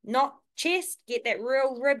 not chest. Get that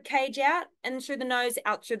real rib cage out, in through the nose,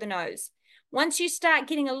 out through the nose. Once you start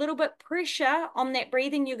getting a little bit pressure on that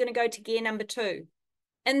breathing, you're going to go to gear number 2.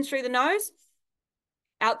 In through the nose,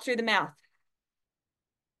 out through the mouth.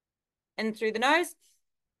 In through the nose,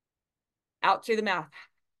 out through the mouth.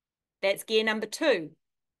 That's gear number 2.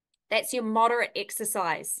 That's your moderate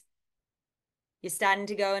exercise. You're starting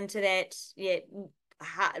to go into that,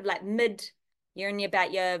 like mid. You're in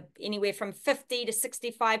about your anywhere from 50 to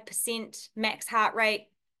 65% max heart rate.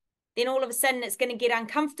 Then all of a sudden it's going to get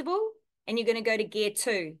uncomfortable, and you're going to go to gear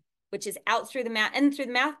 2, which is out through the mouth, in through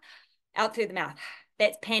the mouth, out through the mouth.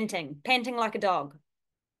 That's panting like a dog.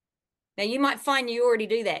 Now, you might find you already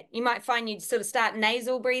do that. You might find you sort of start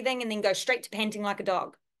nasal breathing and then go straight to panting like a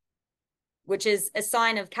dog, which is a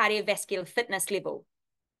sign of cardiovascular fitness level.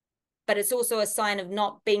 But it's also a sign of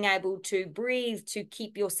not being able to breathe to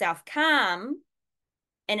keep yourself calm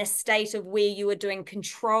in a state of where you are doing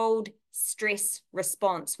controlled stress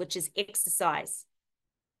response, which is exercise.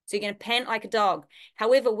 So you're going to pant like a dog.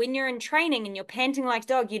 However, when you're in training and you're panting like a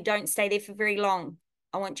dog, you don't stay there for very long.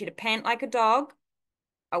 I want you to pant like a dog,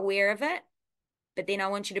 aware of it, but then I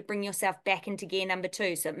want you to bring yourself back into gear number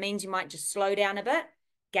 2. So it means you might just slow down a bit,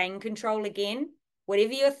 gain control again.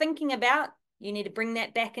 Whatever you're thinking about, you need to bring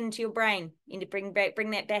that back into your brain. You need to bring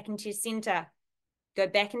that back into your center. Go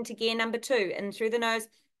back into gear number 2, in through the nose,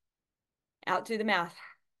 out through the mouth.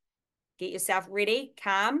 Get yourself ready,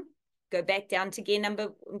 calm. Go back down to gear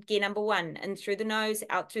number 1, in through the nose,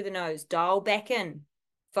 out through the nose. Dial back in.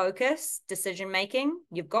 Focus, decision making.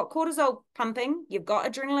 You've got cortisol pumping. You've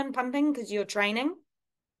got adrenaline pumping because you're training.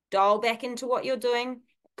 Dial back into what you're doing.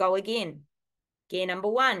 Go again. Gear number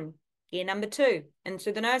 1, gear number 2, in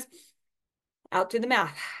through the nose, out through the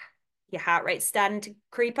mouth. Your heart rate's starting to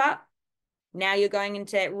creep up. Now you're going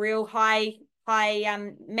into that real high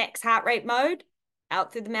max heart rate mode.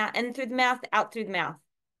 Out through the mouth, in through the mouth, out through the mouth.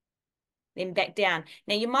 Then back down.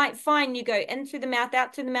 Now you might find you go in through the mouth,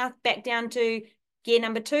 out through the mouth, back down to gear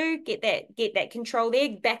number 2. Get that control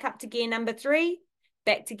there. Back up to gear number 3,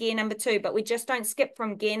 back to gear number 2. But we just don't skip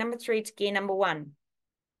from gear number 3 to gear number 1.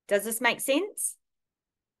 Does this make sense?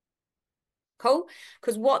 Cool.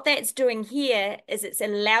 Because what that's doing here is it's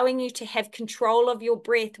allowing you to have control of your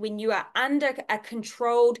breath when you are under a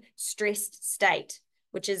controlled stressed state,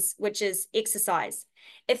 which is exercise.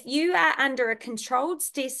 If you are under a controlled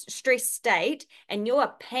stress state and you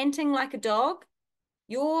are panting like a dog,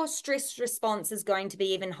 your stress response is going to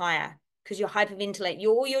be even higher because you're hyperventilate.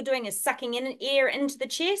 All you're doing is sucking in air into the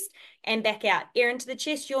chest and back out. Air into the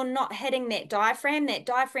chest, you're not hitting that diaphragm. That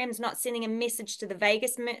diaphragm's not sending a message to the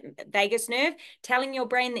vagus nerve, telling your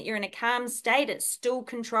brain that you're in a calm state. It's still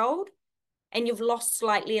controlled, and you've lost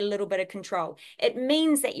slightly a little bit of control. It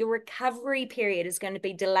means that your recovery period is going to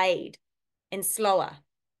be delayed and slower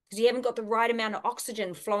because you haven't got the right amount of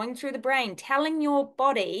oxygen flowing through the brain, telling your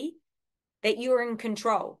body that you're in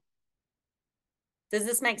control. Does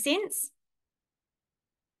this make sense?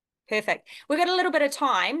 Perfect. We've got a little bit of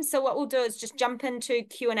time, so what we'll do is just jump into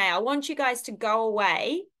Q&A. I want you guys to go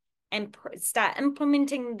away and start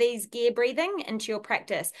implementing these gear breathing into your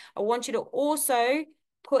practice. I want you to also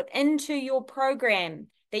put into your program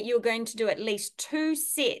that you're going to do at least 2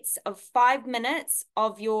 sets of 5 minutes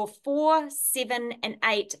of your 4, 7, and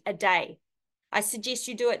 8 a day. I suggest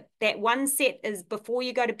you do it. That one set is before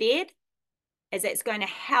you go to bed, as it's going to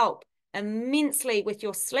help immensely with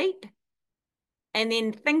your sleep. And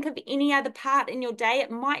then think of any other part in your day.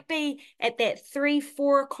 It might be at that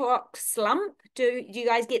 3-4 o'clock slump. Do you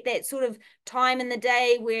guys get that sort of time in the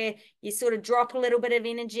day where you sort of drop a little bit of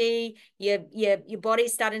energy, your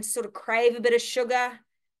body's starting to sort of crave a bit of sugar,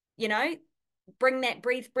 you know? Bring that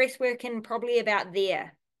breath work in probably about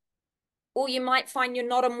there. Or you might find you're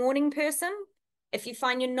not a morning person. If you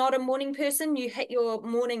find you're not a morning person, you hit your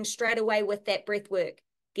morning straight away with that breath work.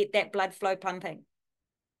 Get that blood flow pumping.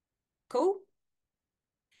 Cool?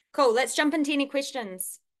 Cool. Let's jump into any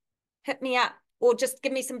questions. Hit me up or just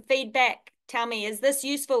give me some feedback. Tell me, is this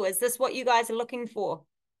useful? Is this what you guys are looking for?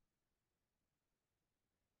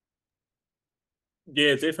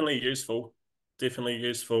 Yeah, definitely useful. Definitely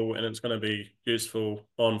useful, and it's going to be useful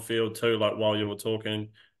on field too, like while you were talking,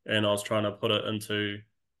 and I was trying to put it into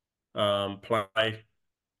play,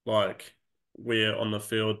 like where on the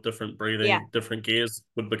field different breathing, different gears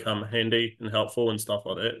would become handy and helpful and stuff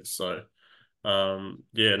like that. So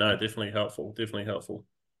yeah, no, definitely helpful. Definitely helpful.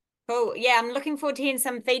 Cool. Yeah, I'm looking forward to hearing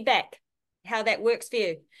some feedback, how that works for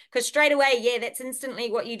you. Because straight away, yeah, that's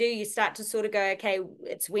instantly what you do. You start to sort of go, okay,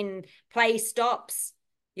 it's when play stops,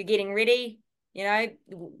 you're getting ready, you know,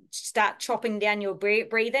 start chopping down your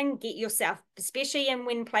breathing, get yourself, especially in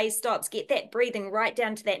when play stops, get that breathing right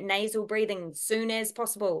down to that nasal breathing as soon as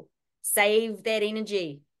possible. Save that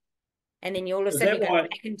energy. And then you all of a sudden you go back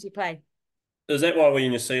into play. Is that why when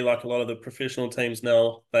you see like a lot of the professional teams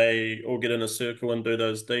now, they all get in a circle and do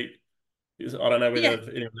those deep, I don't know whether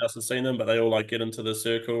anyone else has seen them, but they all like get into the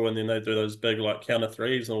circle and then they do those big like counter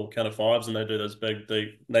threes or counter fives and they do those big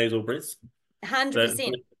deep nasal breaths.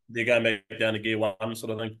 100%. They're going back down to gear one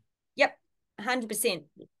sort of thing. Yep, 100%.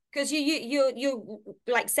 Because you're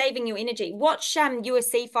like saving your energy. Watch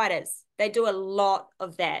UFC fighters. They do a lot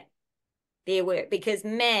of that, their work, because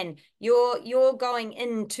man, you're going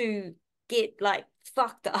in to get like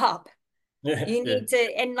fucked up. You need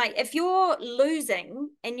to, and like if you're losing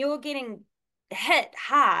and you're getting hit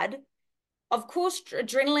hard, of course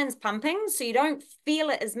adrenaline's pumping, so you don't feel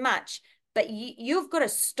it as much, but you've got to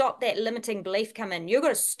stop that limiting belief come in. You've got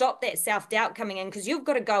to stop that self-doubt coming in because you've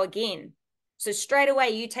got to go again. So straight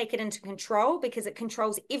away you take it into control because it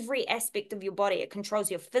controls every aspect of your body. It controls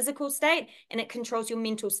your physical state and it controls your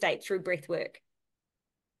mental state through breath work.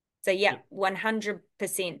 So yeah,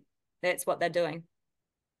 100%. That's what they're doing.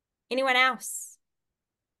 Anyone else?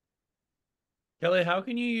 Kelly, how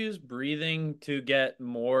can you use breathing to get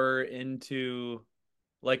more into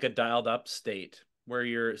like a dialed up state where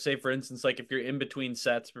you're, say for instance, like if you're in between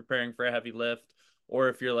sets preparing for a heavy lift, or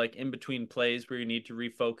if you're like in between plays where you need to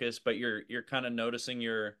refocus, but you're kind of noticing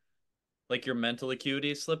your mental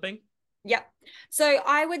acuity slipping? Yep. So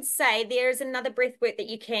I would say there's another breath work that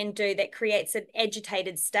you can do that creates an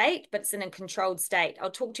agitated state, but it's in a controlled state.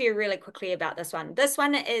 I'll talk to you really quickly about this one. This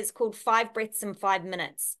one is called 5 breaths in 5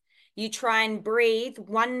 minutes. You try and breathe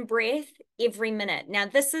 1 breath every minute. Now,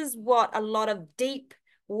 this is what a lot of deep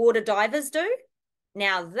water divers do.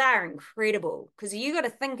 Now, they're incredible because you got to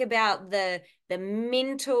think about the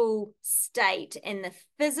mental state and the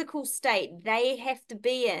physical state they have to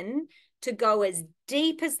be in to go as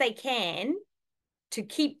deep as they can to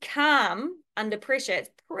keep calm under pressure. It's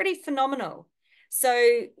pretty phenomenal. So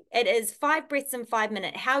it is 5 breaths in 5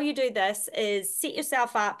 minutes. How you do this is set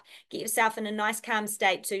yourself up, get yourself in a nice calm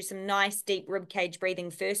state, do some nice deep rib cage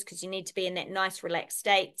breathing first because you need to be in that nice relaxed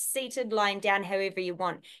state, seated, lying down, however you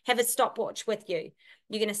want. Have a stopwatch with you.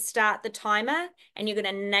 You're going to start the timer and you're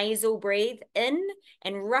going to nasal breathe in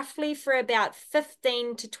and roughly for about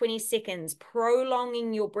 15 to 20 seconds,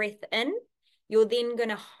 prolonging your breath in. You're then going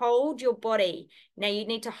to hold your body. Now you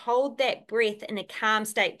need to hold that breath in a calm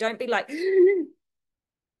state. Don't be like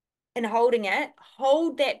and holding it.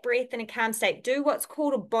 Hold that breath in a calm state. Do what's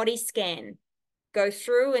called a body scan. Go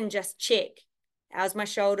through and just check. How's my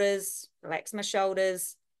shoulders? Relax my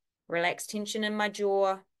shoulders. Relax tension in my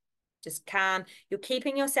jaw. Just calm. You're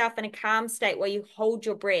keeping yourself in a calm state while you hold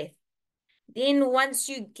your breath. Then once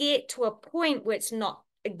you get to a point where it's not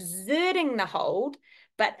exerting the hold,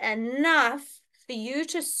 but enough for you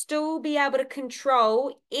to still be able to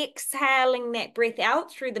control exhaling that breath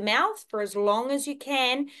out through the mouth for as long as you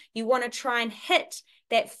can, you want to try and hit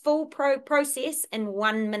that full process in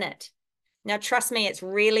 1 minute. Now, trust me, it's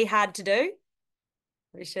really hard to do.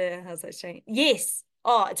 Risha, how's that showing? Yes.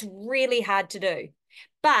 Oh, it's really hard to do.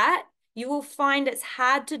 But you will find it's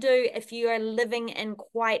hard to do if you are living in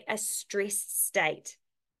quite a stressed state.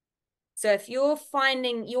 So if you're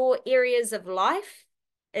finding your areas of life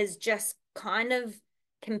is just kind of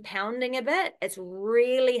compounding a bit. It's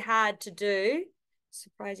really hard to do.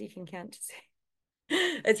 Surprise, you can count to 6.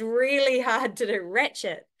 It's really hard to do.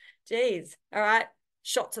 Ratchet. Jeez. All right.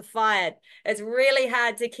 Shots are fired. It's really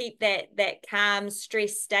hard to keep that calm,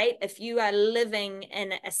 stress state if you are living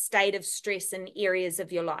in a state of stress in areas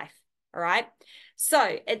of your life. All right.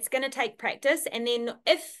 So it's going to take practice. And then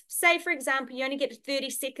if, say, for example, you only get to 30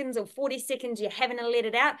 seconds or 40 seconds, you're having to let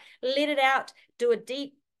it out, do a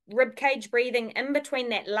deep rib cage breathing in between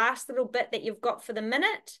that last little bit that you've got for the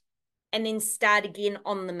minute, and then start again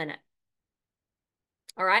on the minute.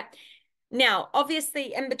 All right. Now,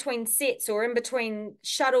 obviously, in between sets or in between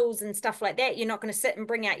shuttles and stuff like that, you're not going to sit and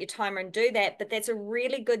bring out your timer and do that. But that's a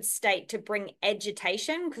really good state to bring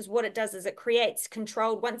agitation, because what it does is it creates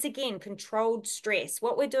controlled, once again, controlled stress.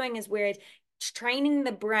 What we're doing is we're training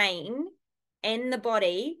the brain and the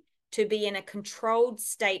body to be in a controlled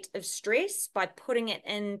state of stress by putting it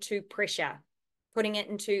into pressure, putting it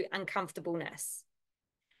into uncomfortableness.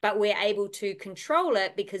 But we're able to control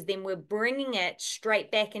it because then we're bringing it straight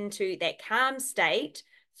back into that calm state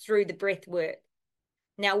through the breath work.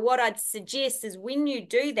 Now, what I'd suggest is when you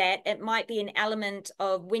do that, it might be an element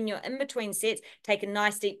of when you're in between sets, take a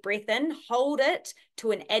nice deep breath in, hold it to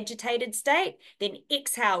an agitated state, then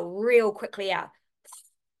exhale real quickly out.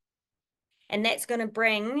 And that's going to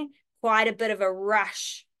bring quite a bit of a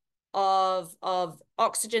rush of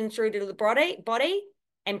oxygen through to the body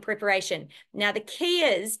and preparation. Now, the key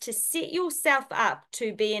is to set yourself up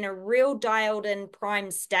to be in a real dialed in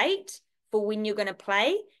prime state for when you're going to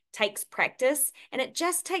play. Takes practice, and it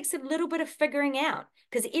just takes a little bit of figuring out,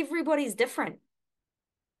 because everybody's different.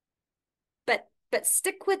 But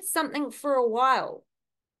stick with something for a while.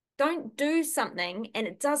 Don't do something and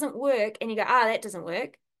it doesn't work and you go, that doesn't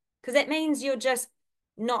work, because that means you're just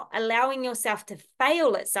not allowing yourself to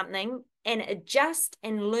fail at something and adjust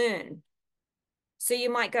and learn. So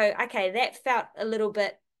you might go, okay, that felt a little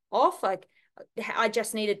bit off. Like, I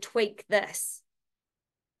just need to tweak this.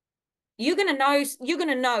 You're going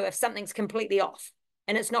to know if something's completely off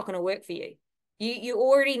and it's not going to work for you. You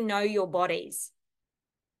already know your bodies.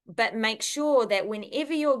 But make sure that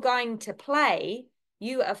whenever you're going to play,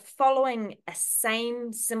 you are following a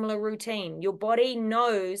similar routine. Your body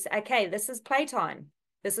knows, okay, this is playtime.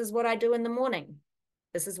 This is what I do in the morning.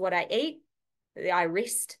 This is what I eat. I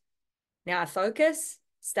rest. Now I focus,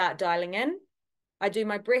 start dialing in. I do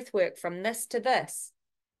my breath work from this to this.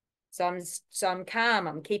 So I'm calm.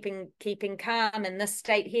 I'm keeping calm in this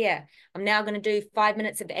state here. I'm now going to do 5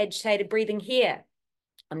 minutes of agitated breathing here.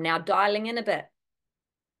 I'm now dialing in a bit.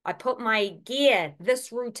 I put my gear,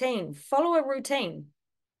 this routine, follow a routine.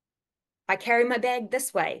 I carry my bag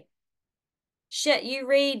this way. Shit, you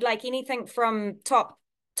read like anything from top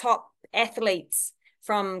athletes,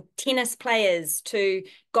 from tennis players to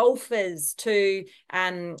golfers to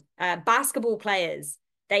basketball players.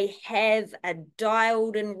 They have a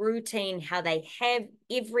dialed in routine, how they have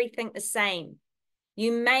everything the same.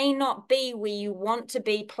 You may not be where you want to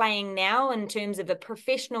be playing now in terms of a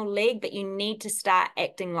professional league, but you need to start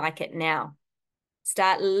acting like it now.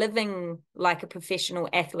 Start living like a professional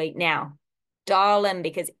athlete now. Dial in,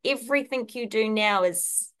 because everything you do now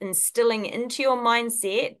is instilling into your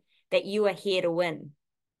mindset that you are here to win.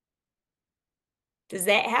 Does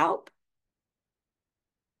that help?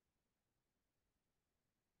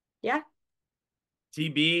 Yeah.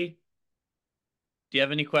 TB, do you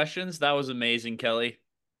have any questions? That was amazing, Kelly.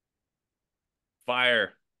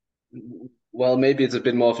 Fire. Well, maybe it's a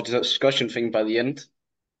bit more of a discussion thing by the end.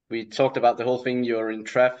 We talked about the whole thing. You're in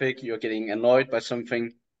traffic, you're getting annoyed by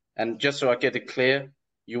something. And just so I get it clear,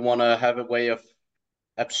 you want to have a way of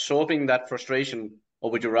absorbing that frustration,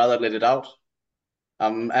 or would you rather let it out?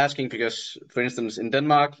 I'm asking because, for instance, in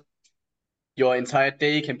Denmark, your entire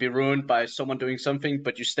day can be ruined by someone doing something,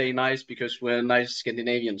 but you stay nice because we're nice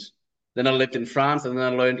Scandinavians. Then I lived in France, and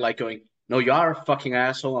then I learned like going, no, you are a fucking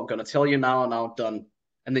asshole. I'm going to tell you now, and now I'm done.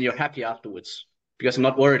 And then you're happy afterwards because I'm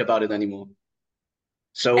not worried about it anymore.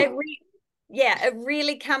 So it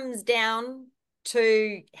really comes down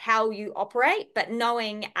to how you operate, but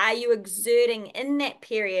knowing, are you exerting in that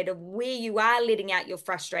period of where you are letting out your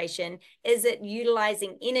frustration? Is it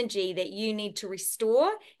utilizing energy that you need to restore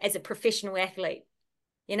as a professional athlete?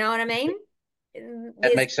 You know what I mean?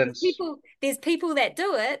 That makes sense. There's people that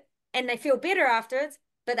do it and they feel better afterwards,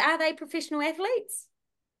 but are they professional athletes?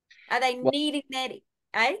 Are they needing that?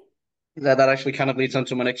 That actually kind of leads on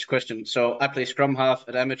to my next question. So I play scrum half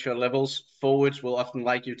at amateur levels. Forwards will often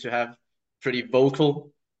like you to have pretty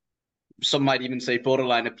vocal, some might even say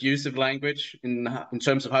borderline abusive language in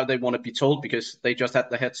terms of how they want to be told, because they just had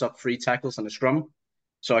the heads up 3 tackles and a scrum.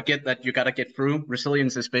 So I get that you got to get through.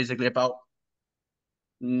 Resilience is basically about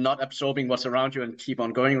not absorbing what's around you and keep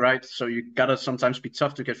on going, right? So you gotta sometimes be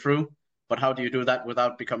tough to get through. But how do you do that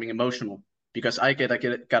without becoming emotional? Because I gotta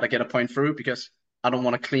get a point through because I don't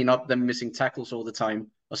want to clean up them missing tackles all the time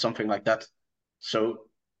or something like that. So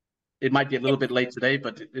it might be a little bit late today,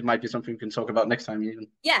 but it might be something we can talk about next time even.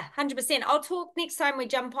 Yeah, 100%. I'll talk next time we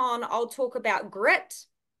jump on. I'll talk about grit,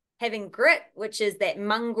 having grit, which is that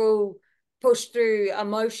mongrel push through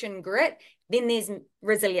emotion grit. Then there's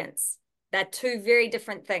resilience. They're two very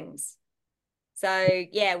different things. So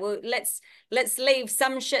yeah, well, let's leave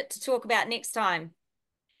some shit to talk about next time.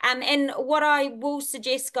 And what I will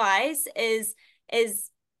suggest, guys, is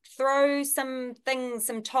throw some things,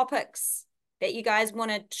 some topics that you guys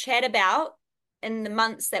want to chat about in the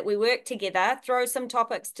months that we work together. Throw some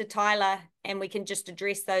topics to Tyler and we can just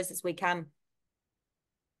address those as we come.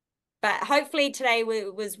 But hopefully today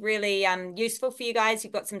was really useful for you guys.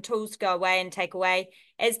 You've got some tools to go away and take away.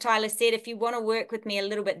 As Tyler said, if you want to work with me a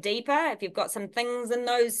little bit deeper, if you've got some things in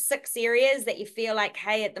those 6 areas that you feel like,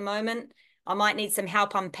 hey, at the moment, I might need some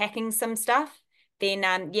help unpacking some stuff, then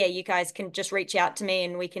yeah, you guys can just reach out to me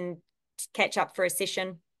and we can catch up for a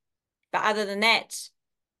session. But other than that,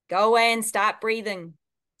 go away and start breathing.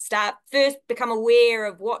 Become aware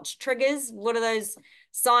of what's triggers. What are those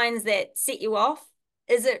signs that set you off?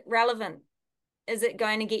 Is it relevant? Is it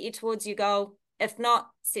going to get you towards your goal? If not,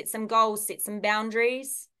 set some goals, set some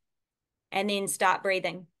boundaries, and then start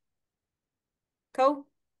breathing. Cool?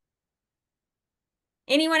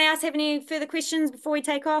 Anyone else have any further questions before we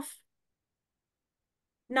take off?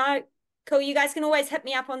 No? Cool. You guys can always hit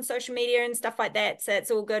me up on social media and stuff like that. So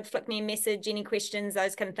it's all good. Flick me a message, any questions,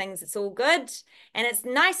 those kind of things. It's all good. And it's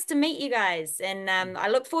nice to meet you guys. And I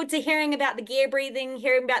look forward to hearing about the gear breathing,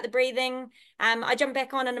 hearing about the breathing. I jump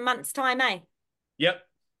back on in a month's time, eh? Yep.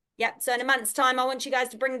 So in a month's time, I want you guys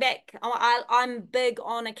to bring back, I'm big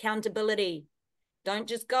on accountability. Don't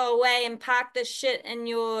just go away and park this shit in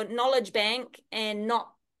your knowledge bank and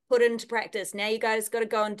not put into practice. Now you guys got to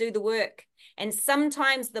go and do the work. And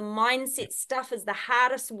sometimes the mindset stuff is the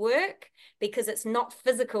hardest work because it's not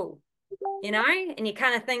physical, you know? And you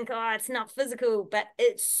kind of think, oh, it's not physical, but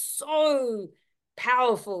it's so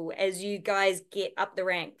powerful as you guys get up the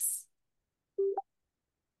ranks.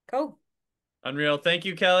 Cool. Unreal. Thank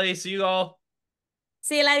you, Kelly. See you all.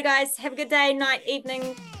 See you later, guys. Have a good day, night,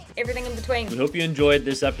 evening, everything in between. We hope you enjoyed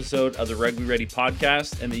this episode of the Rugby Ready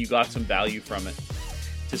podcast and that you got some value from it.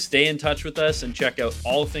 To stay in touch with us and check out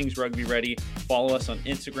all things Rugby Ready, follow us on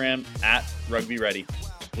Instagram @RugbyReady.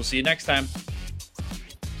 We'll see you next time.